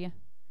praying for you.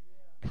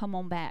 Come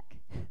on back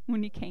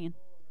when you can.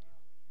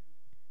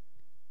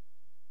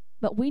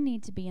 But we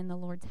need to be in the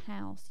Lord's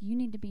house. You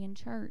need to be in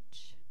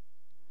church.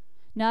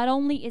 Not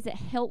only is it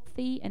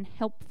healthy and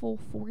helpful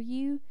for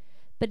you,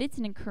 but it's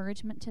an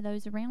encouragement to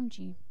those around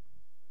you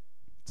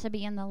to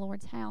be in the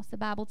Lord's house. The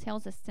Bible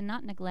tells us to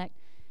not neglect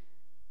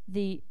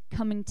the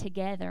coming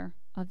together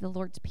of the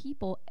Lord's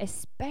people,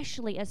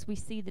 especially as we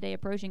see the day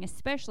approaching,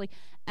 especially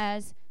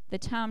as the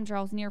time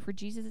draws near for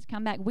Jesus to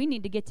come back. We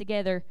need to get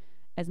together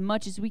as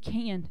much as we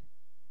can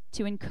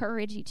to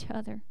encourage each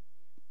other.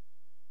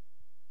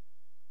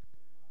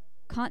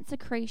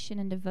 Consecration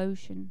and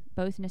devotion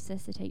both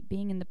necessitate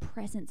being in the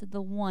presence of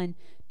the one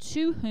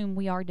to whom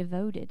we are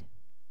devoted.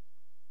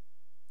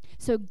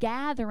 So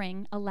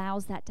gathering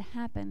allows that to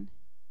happen.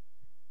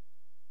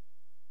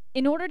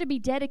 In order to be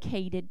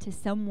dedicated to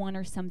someone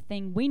or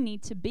something, we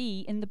need to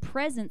be in the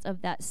presence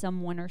of that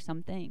someone or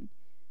something.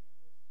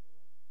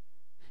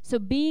 So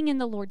being in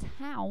the Lord's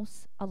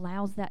house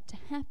allows that to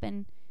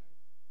happen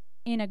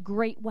in a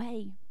great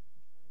way.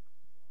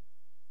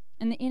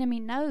 And the enemy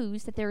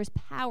knows that there is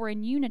power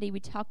in unity. We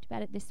talked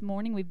about it this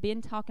morning. We've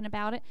been talking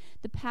about it.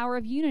 The power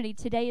of unity.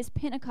 Today is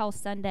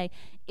Pentecost Sunday.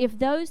 If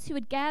those who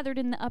had gathered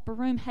in the upper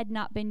room had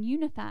not been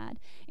unified,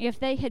 if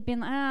they had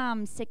been,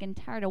 I'm sick and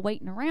tired of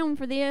waiting around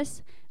for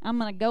this, I'm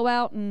going to go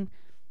out and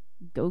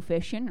go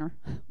fishing or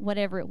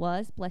whatever it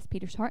was, bless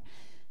Peter's heart.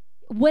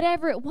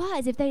 Whatever it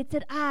was, if they had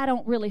said, I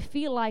don't really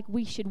feel like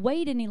we should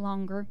wait any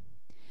longer,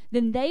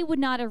 then they would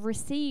not have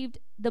received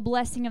the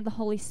blessing of the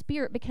Holy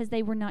Spirit because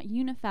they were not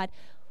unified.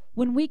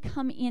 When we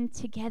come in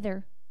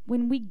together,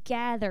 when we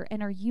gather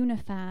and are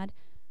unified,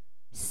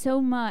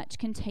 so much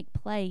can take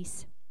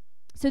place.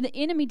 So the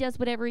enemy does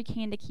whatever he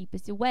can to keep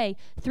us away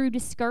through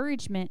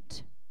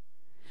discouragement,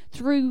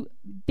 through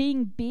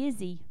being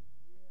busy,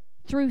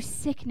 through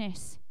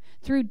sickness,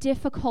 through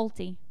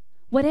difficulty.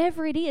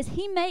 Whatever it is,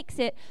 he makes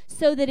it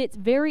so that it's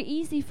very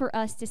easy for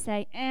us to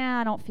say,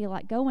 I don't feel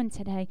like going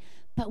today.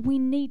 But we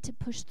need to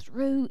push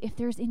through if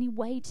there's any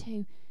way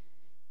to.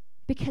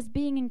 Because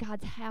being in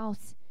God's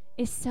house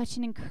is such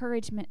an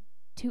encouragement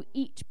to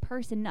each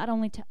person, not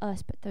only to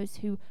us, but those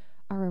who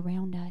are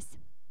around us.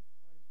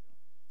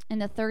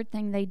 And the third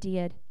thing they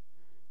did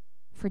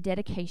for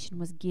dedication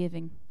was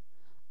giving.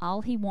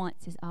 All he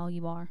wants is all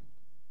you are.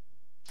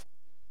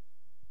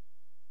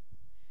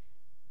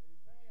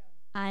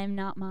 I am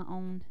not my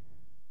own.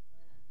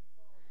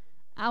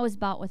 I was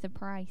bought with a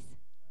price.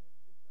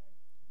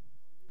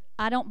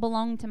 I don't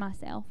belong to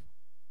myself.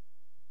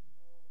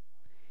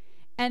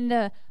 And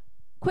the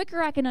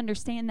quicker I can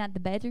understand that, the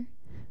better.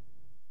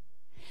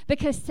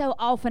 Because so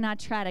often I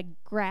try to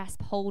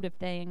grasp hold of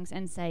things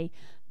and say,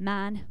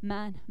 mine,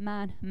 mine,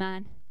 mine,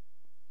 mine.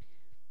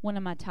 One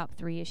of my top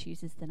 3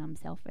 issues is that I'm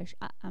selfish.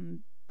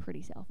 I'm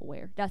pretty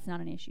self-aware. That's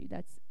not an issue.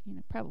 That's,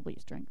 probably a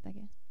strength, I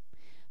guess.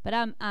 But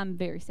I'm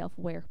very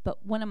self-aware.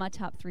 But one of my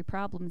top 3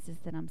 problems is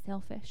that I'm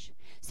selfish.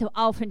 So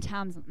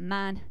oftentimes,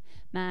 mine,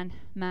 mine,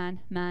 mine,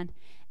 mine.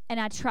 And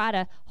I try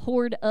to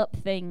hoard up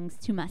things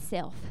to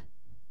myself.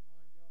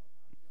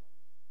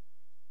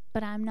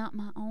 But I'm not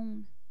my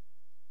own.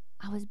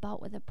 I was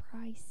bought with a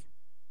price.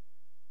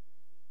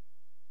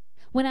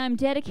 When I'm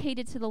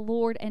dedicated to the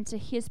Lord and to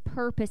His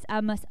purpose, I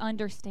must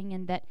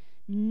understand that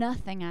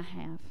nothing I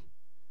have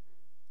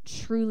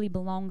truly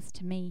belongs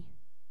to me.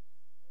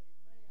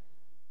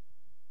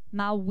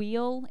 My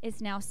will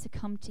is now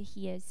succumbed to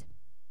His.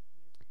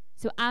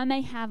 So I may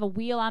have a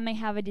will, I may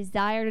have a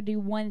desire to do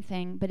one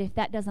thing, but if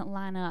that doesn't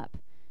line up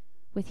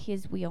with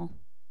His will,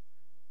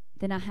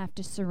 then I have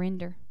to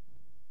surrender.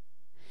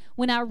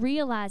 When I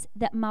realize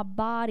that my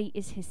body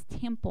is His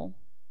temple,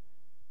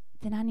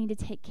 then I need to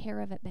take care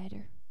of it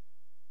better.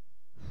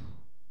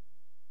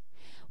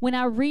 When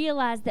I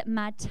realize that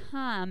my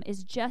time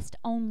is just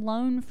on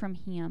loan from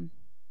Him,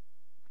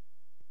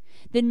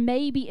 then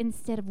maybe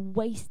instead of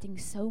wasting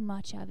so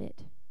much of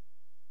it,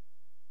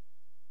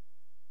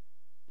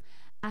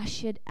 I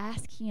should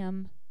ask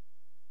Him,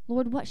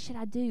 Lord, what should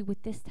I do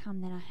with this time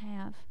that I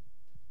have?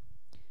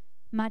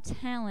 My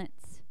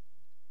talents,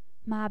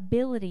 my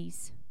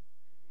abilities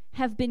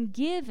have been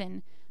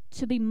given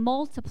to be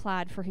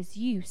multiplied for His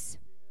use,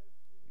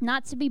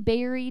 not to be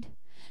buried,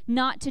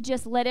 not to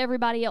just let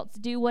everybody else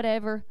do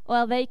whatever.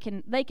 Well, they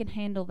can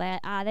handle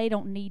that. They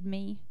don't need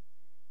me.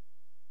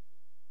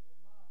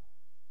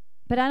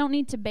 But I don't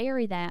need to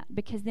bury that,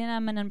 because then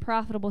I'm an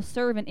unprofitable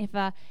servant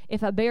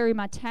if I bury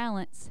my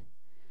talents.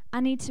 I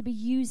need to be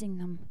using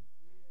them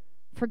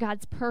for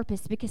God's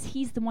purpose, because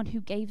He's the one who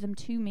gave them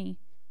to me.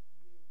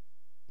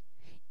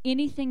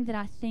 Anything that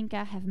I think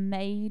I have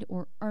made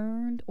or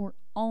earned or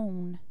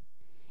own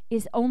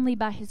is only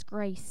by His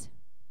grace.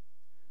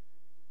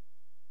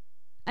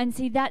 And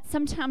see, that's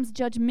sometimes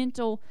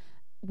judgmental,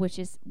 which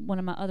is one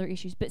of my other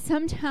issues, but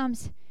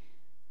sometimes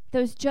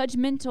those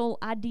judgmental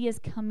ideas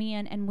come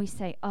in and we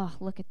say, oh,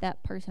 look at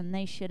that person.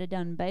 They should have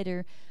done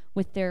better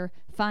with their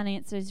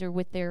finances or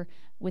with their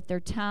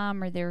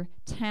time or their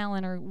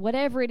talent or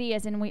whatever it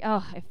is. And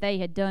if they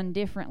had done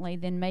differently,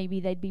 then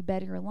maybe they'd be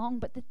better along.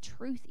 But the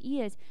truth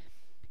is,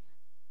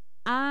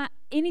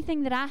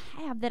 anything that I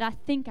have that I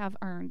think I've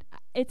earned,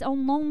 it's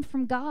on loan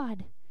from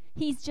God.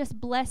 He's just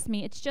blessed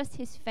me. It's just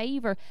His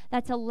favor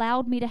that's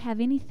allowed me to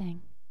have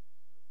anything.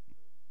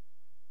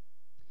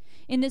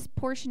 In this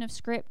portion of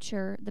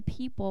Scripture, the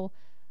people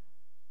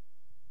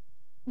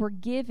were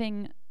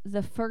giving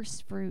the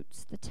first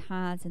fruits, the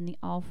tithes and the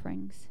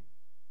offerings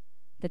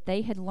that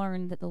they had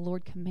learned that the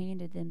Lord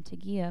commanded them to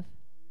give.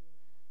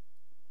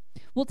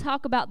 We'll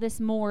talk about this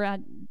more.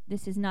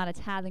 This is not a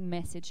tithing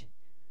message.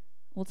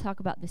 We'll talk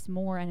about this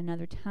more at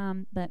another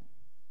time, but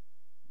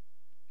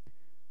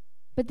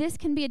this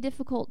can be a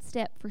difficult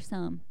step for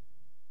some.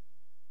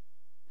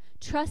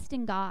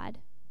 Trusting God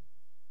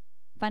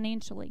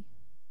financially.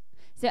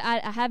 So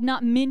I have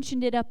not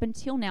mentioned it up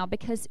until now,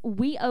 because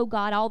we owe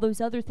God all those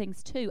other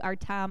things too, our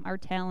time, our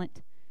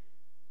talent,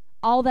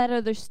 all that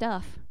other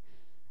stuff.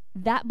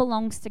 That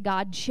belongs to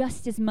God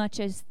just as much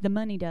as the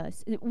money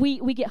does.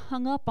 We get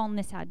hung up on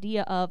this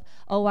idea of,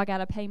 I got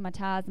to pay my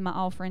tithes and my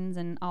offerings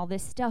and all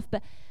this stuff,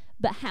 but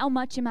how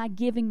much am I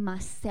giving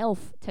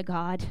myself to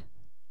God?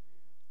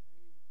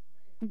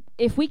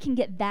 If we can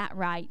get that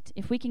right,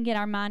 if we can get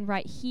our mind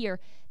right here,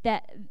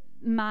 that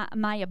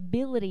my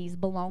abilities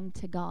belong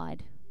to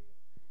God.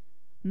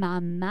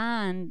 My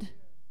mind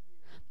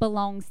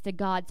belongs to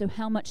God. So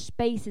how much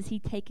space is He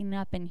taking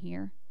up in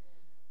here?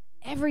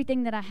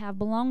 Everything that I have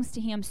belongs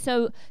to Him.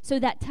 So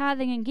that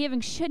tithing and giving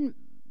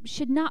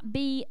should not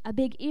be a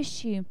big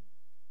issue.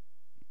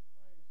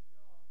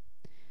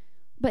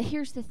 But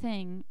here's the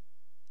thing.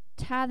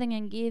 Tithing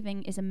and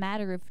giving is a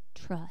matter of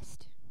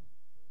trust.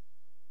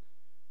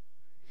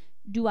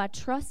 Do I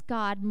trust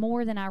God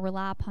more than I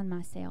rely upon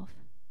myself?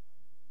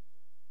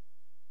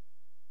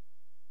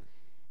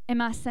 Am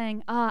I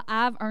saying,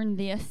 I've earned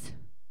this,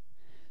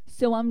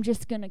 so I'm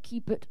just going to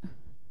keep it?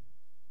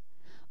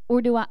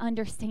 Or do I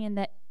understand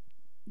that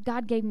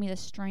God gave me the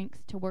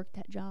strength to work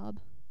that job?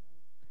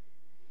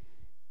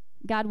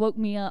 God woke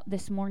me up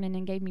this morning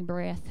and gave me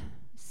breath.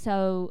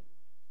 So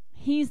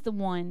He's the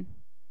one.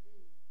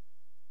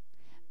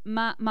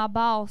 My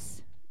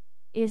boss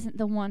isn't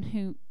the one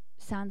who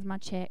signs my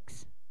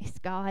checks. It's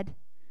God.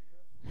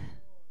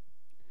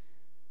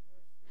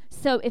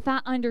 So if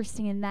I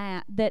understand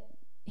that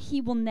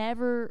He will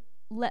never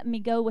let me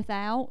go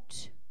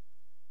without,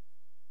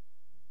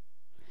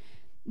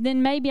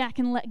 then maybe I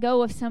can let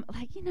go of some,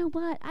 you know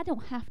what? I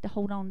don't have to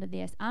hold on to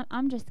this.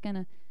 I'm just going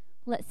to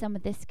let some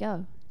of this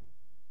go,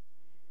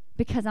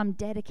 because I'm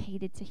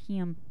dedicated to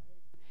Him.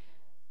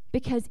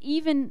 Because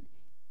even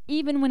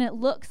when it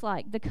looks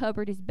like the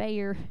cupboard is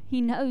bare,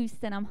 He knows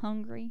that I'm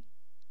hungry.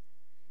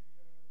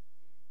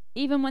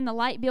 Even when the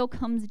light bill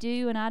comes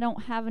due and I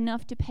don't have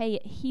enough to pay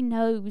it, He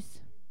knows.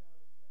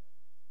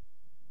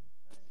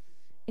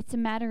 It's a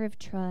matter of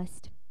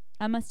trust.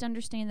 I must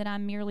understand that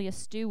I'm merely a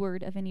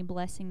steward of any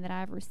blessing that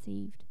I've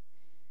received,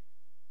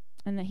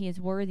 and that He is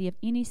worthy of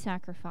any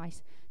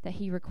sacrifice that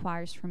He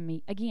requires from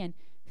me. Again,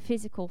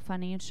 physical,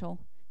 financial,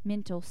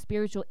 mental,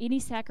 spiritual, any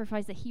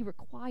sacrifice that He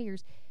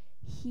requires.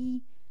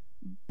 He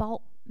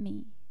bought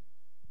me.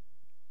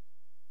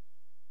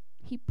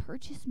 He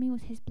purchased me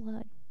with His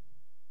blood.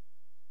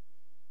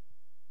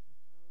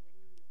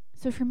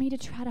 So for me to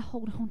try to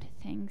hold on to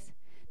things,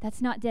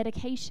 that's not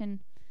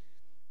dedication.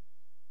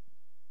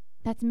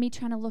 That's me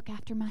trying to look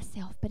after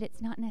myself, but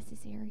it's not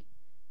necessary.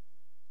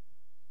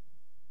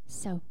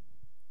 So,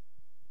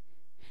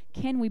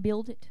 can we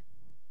build it?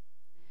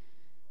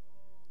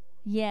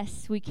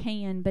 Yes, we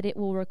can, but it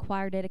will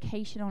require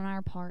dedication on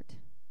our part.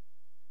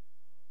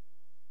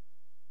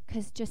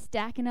 Because just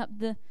stacking up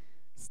the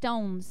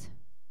stones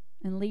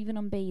and leaving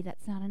them be,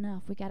 that's not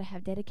enough. We got to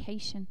have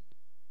dedication.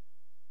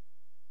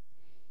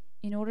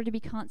 In order to be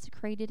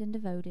consecrated and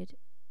devoted,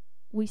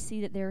 we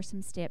see that there are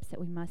some steps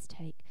that we must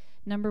take.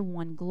 Number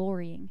 1,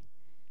 glorying,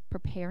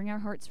 preparing our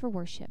hearts for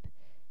worship.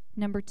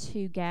 Number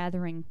 2,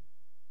 gathering,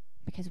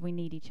 because we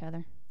need each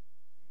other.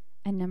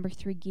 And number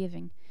 3,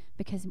 giving,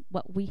 because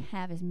what we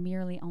have is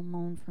merely on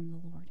loan from the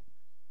Lord.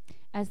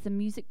 As the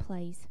music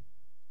plays,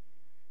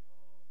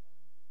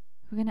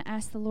 we're going to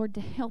ask the Lord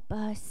to help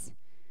us.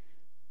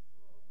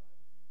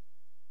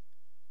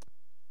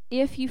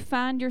 If you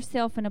find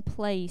yourself in a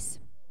place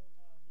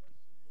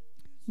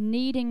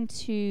needing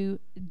to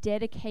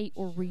dedicate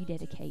or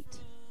rededicate,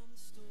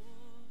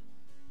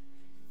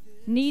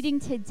 needing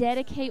to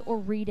dedicate or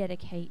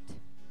rededicate,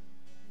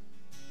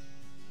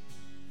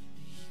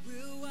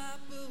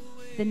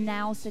 then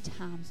now's the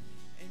time.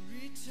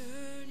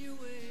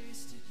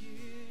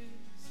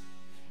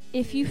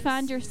 If you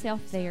find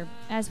yourself there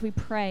as we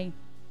pray,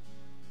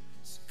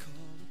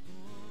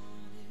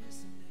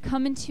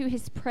 come into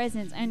His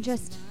presence and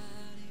just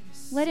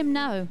let Him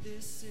know.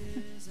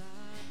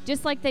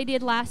 Just like they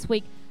did last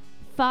week.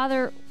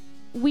 Father,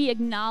 we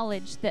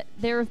acknowledge that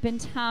there have been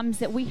times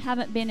that we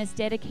haven't been as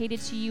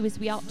dedicated to You as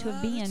we ought to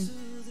have been.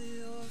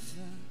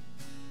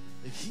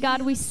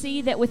 God, we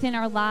see that within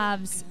our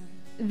lives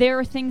there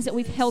are things that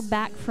we've held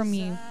back from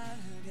You.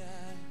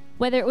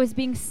 Whether it was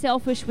being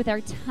selfish with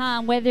our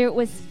time, whether it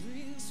was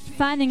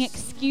finding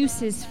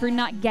excuses for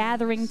not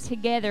gathering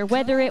together,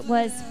 whether it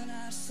was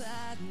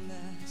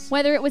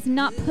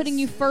not putting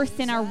You first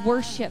in our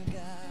worship,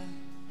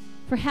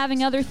 for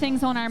having other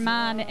things on our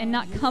mind and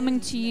not coming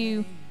to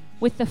You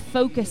with the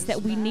focus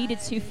that we needed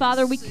to.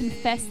 Father, we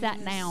confess that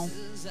now.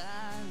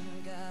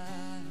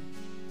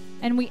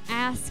 And we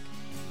ask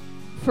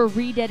for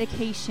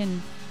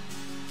rededication.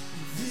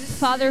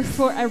 Father,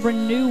 for a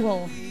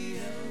renewal,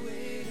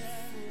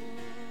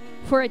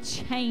 for a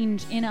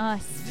change in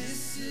us.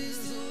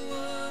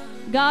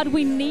 God,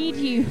 we need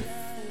You.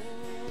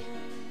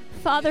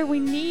 Father, we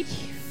need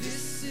You.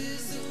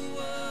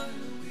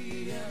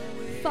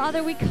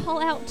 Father, we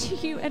call out to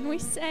You and we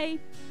say,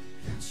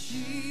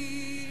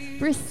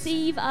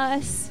 receive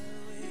us.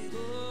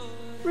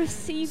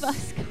 Receive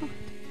us, God.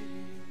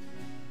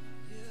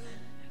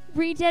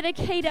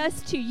 Rededicate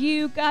us to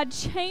You, God.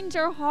 Change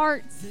our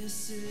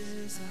hearts.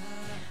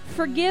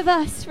 Forgive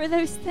us for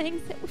those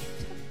things that we've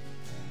done.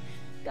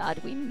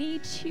 God, we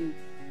need You.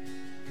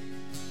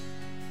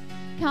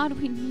 God,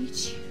 we need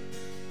You.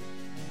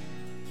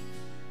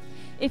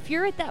 If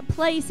you're at that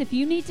place, if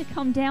you need to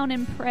come down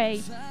and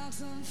pray,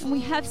 and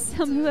we have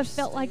some who have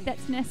felt like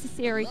that's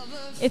necessary.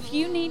 If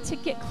you need to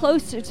get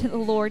closer to the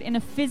Lord in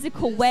a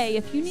physical way,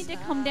 if you need to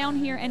come down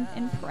here and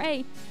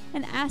pray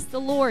and ask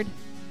the Lord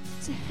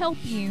to help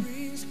you,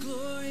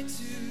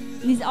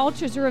 these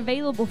altars are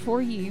available for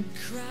you.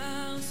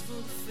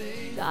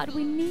 God,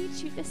 we need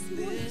You this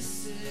morning.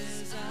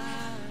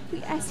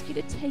 We ask You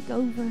to take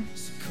over.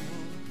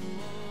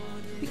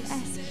 We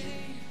ask You.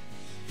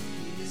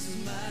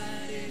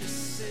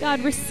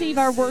 God, receive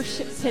our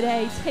worship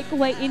today. Take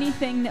away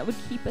anything that would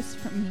keep us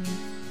from You.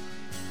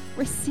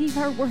 Receive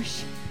our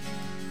worship.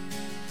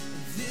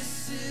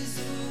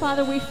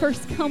 Father, we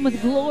first come with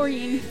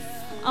glorying,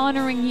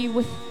 honoring You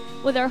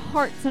with our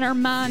hearts and our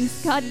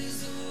minds. God,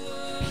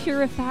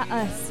 purify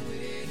us.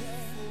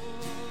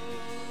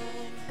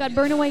 God,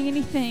 burn away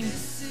anything.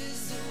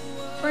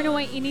 Burn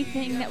away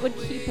anything that would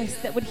keep us,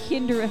 that would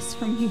hinder us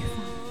from You,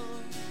 Father.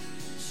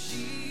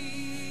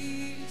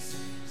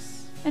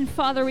 And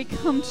Father, we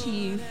come to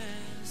You.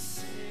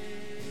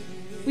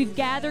 We've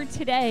gathered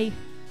today,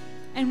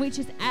 and we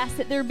just ask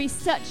that there be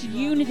such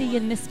unity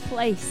in this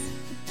place.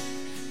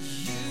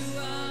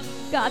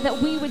 God, that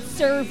we would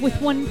serve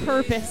with one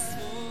purpose.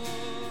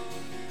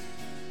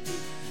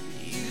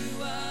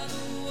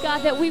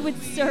 God, that we would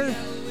serve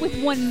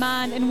with one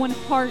mind and one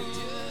heart.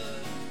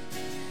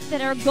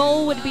 That our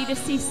goal would be to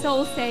see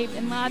souls saved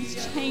and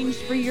lives changed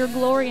for Your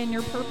glory and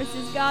Your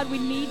purposes. God, we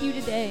need You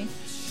today.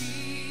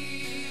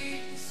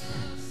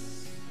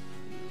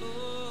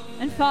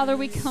 And Father,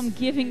 we come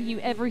giving You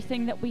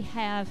everything that we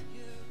have.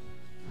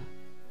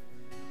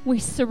 We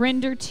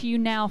surrender to you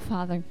now,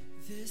 Father.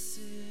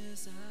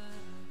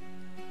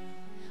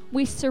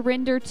 We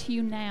surrender to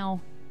you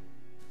now.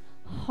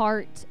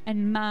 Heart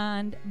and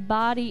mind,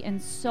 body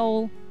and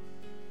soul,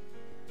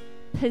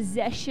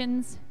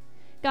 possessions.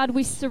 God,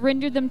 we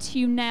surrender them to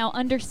you now,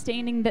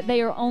 understanding that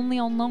they are only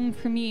on loan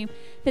from you,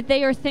 that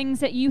they are things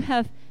that you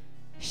have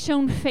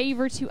shown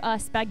favor to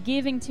us by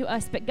giving to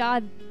us. But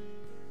God,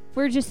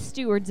 we're just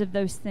stewards of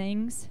those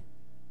things.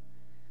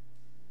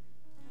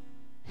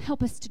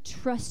 Help us to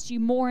trust you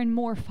more and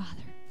more,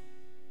 Father.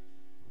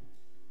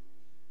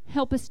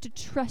 Help us to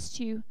trust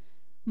you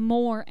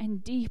more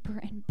and deeper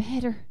and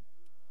better.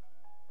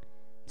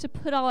 To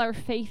put all our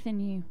faith in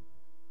you.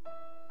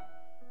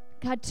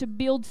 God, to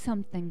build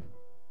something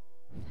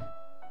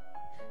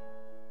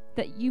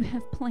that you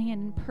have planned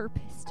and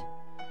purposed.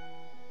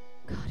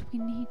 God, we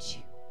need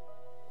you.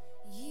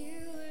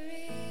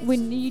 We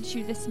need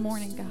you this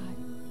morning, God.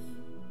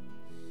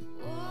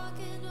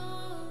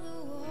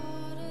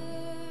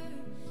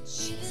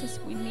 Jesus,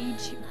 we need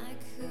you.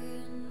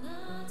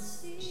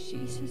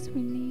 Jesus,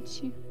 we need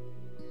you.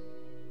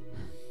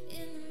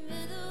 Thank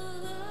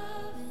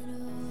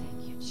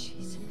you,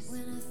 Jesus.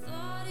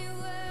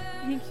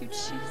 Thank you,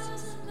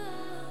 Jesus.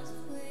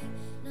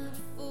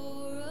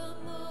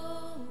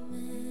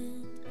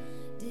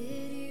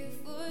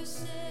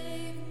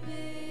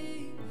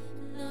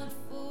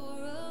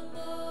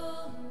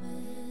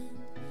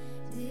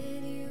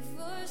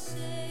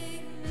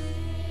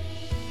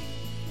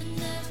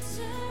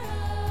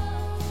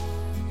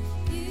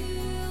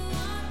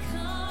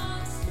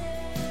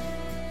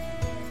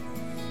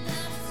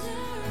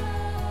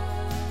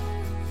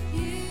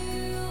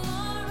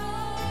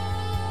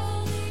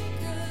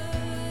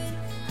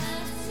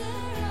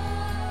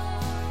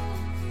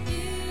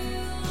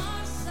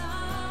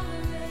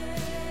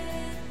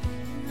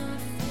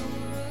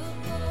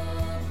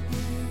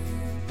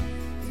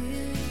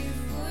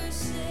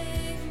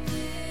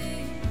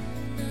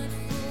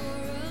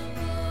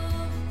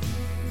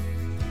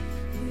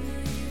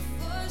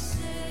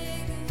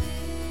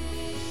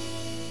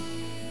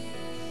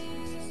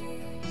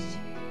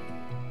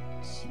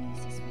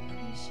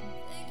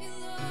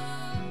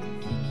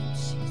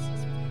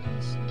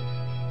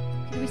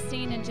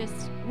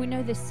 We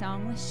know this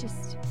song. Let's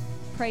just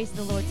praise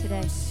the Lord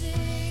today.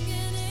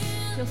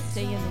 You'll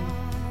stand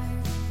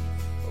and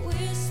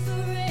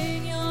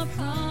whispering your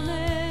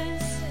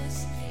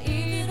promise,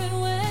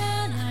 even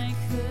when I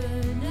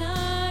could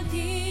not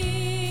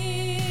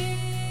hear.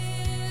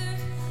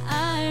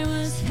 I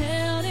was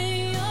held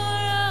in your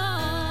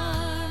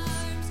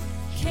arms,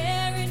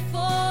 carried for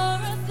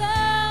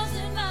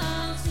 1,000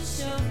 miles to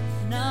show,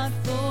 not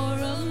for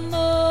a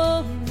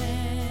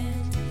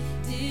moment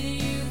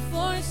did you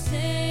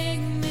forsake.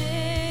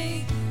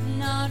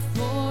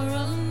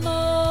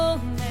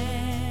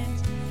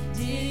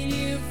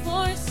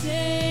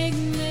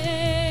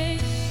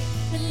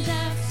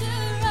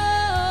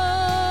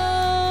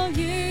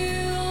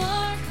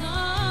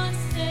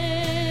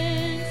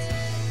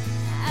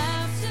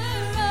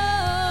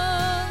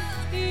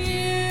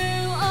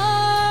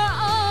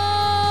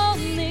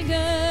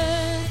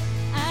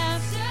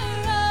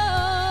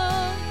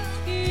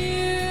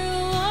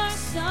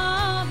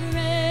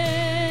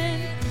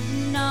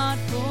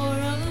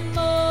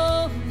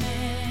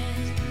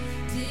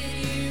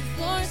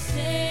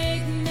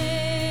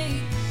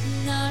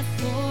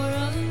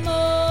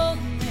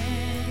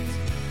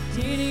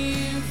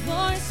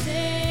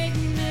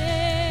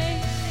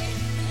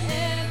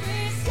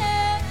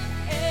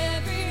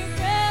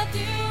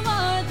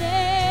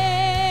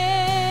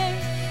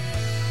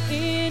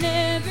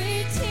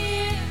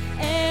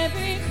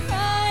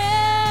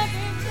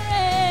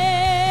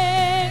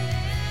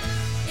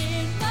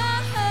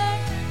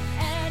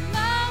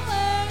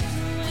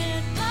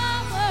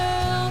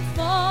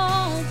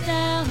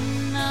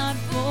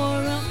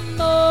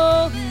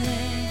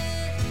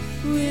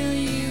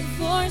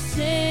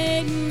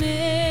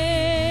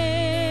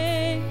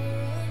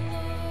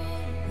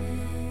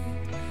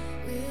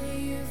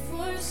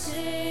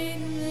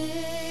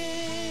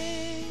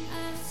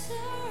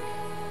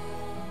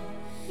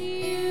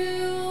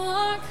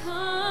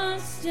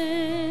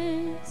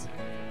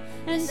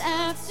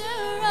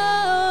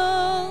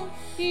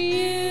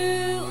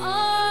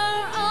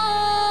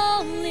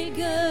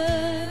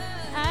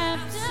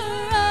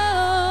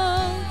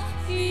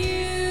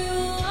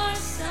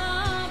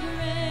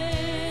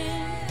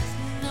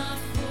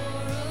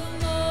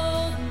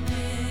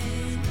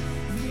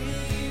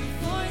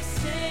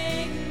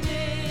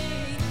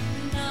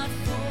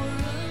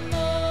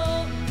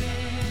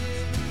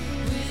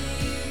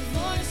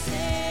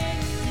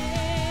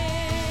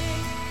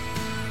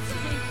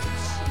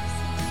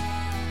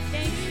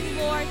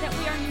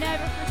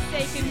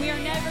 We are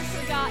never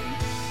forgotten,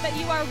 but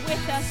you are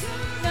with us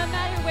no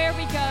matter where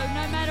we go,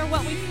 no matter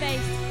what we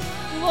face.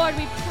 Lord,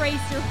 we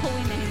praise your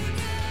holy name.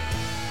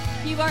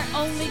 You are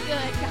only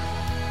good,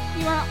 God.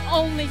 You are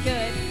only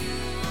good.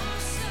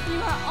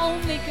 You are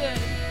only good.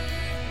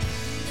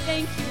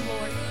 Thank you,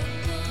 Lord.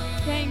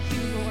 Thank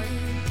you, Lord.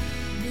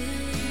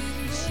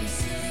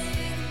 Jesus.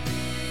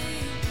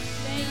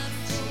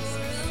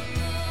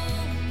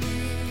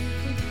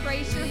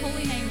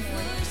 holy name,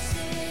 Lord.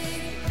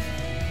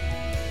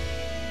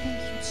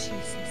 Thank you,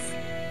 Jesus.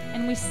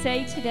 And we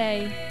say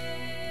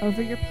today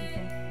over your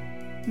people,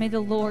 may the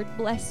Lord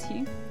bless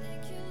you.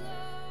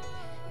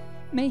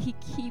 May he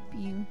keep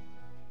you.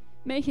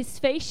 May his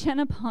face shine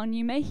upon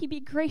you. May he be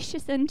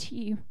gracious unto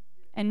you.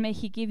 And may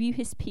he give you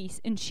his peace.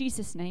 In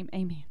Jesus' name,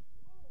 amen.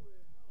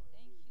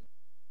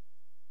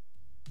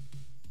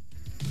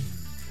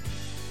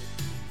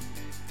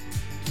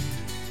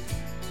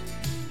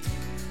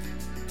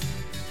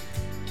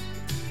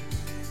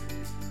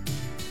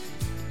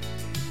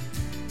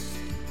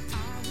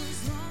 I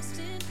was lost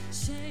in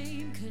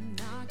shame, could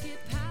not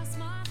get past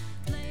my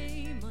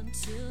blame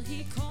until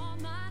he called.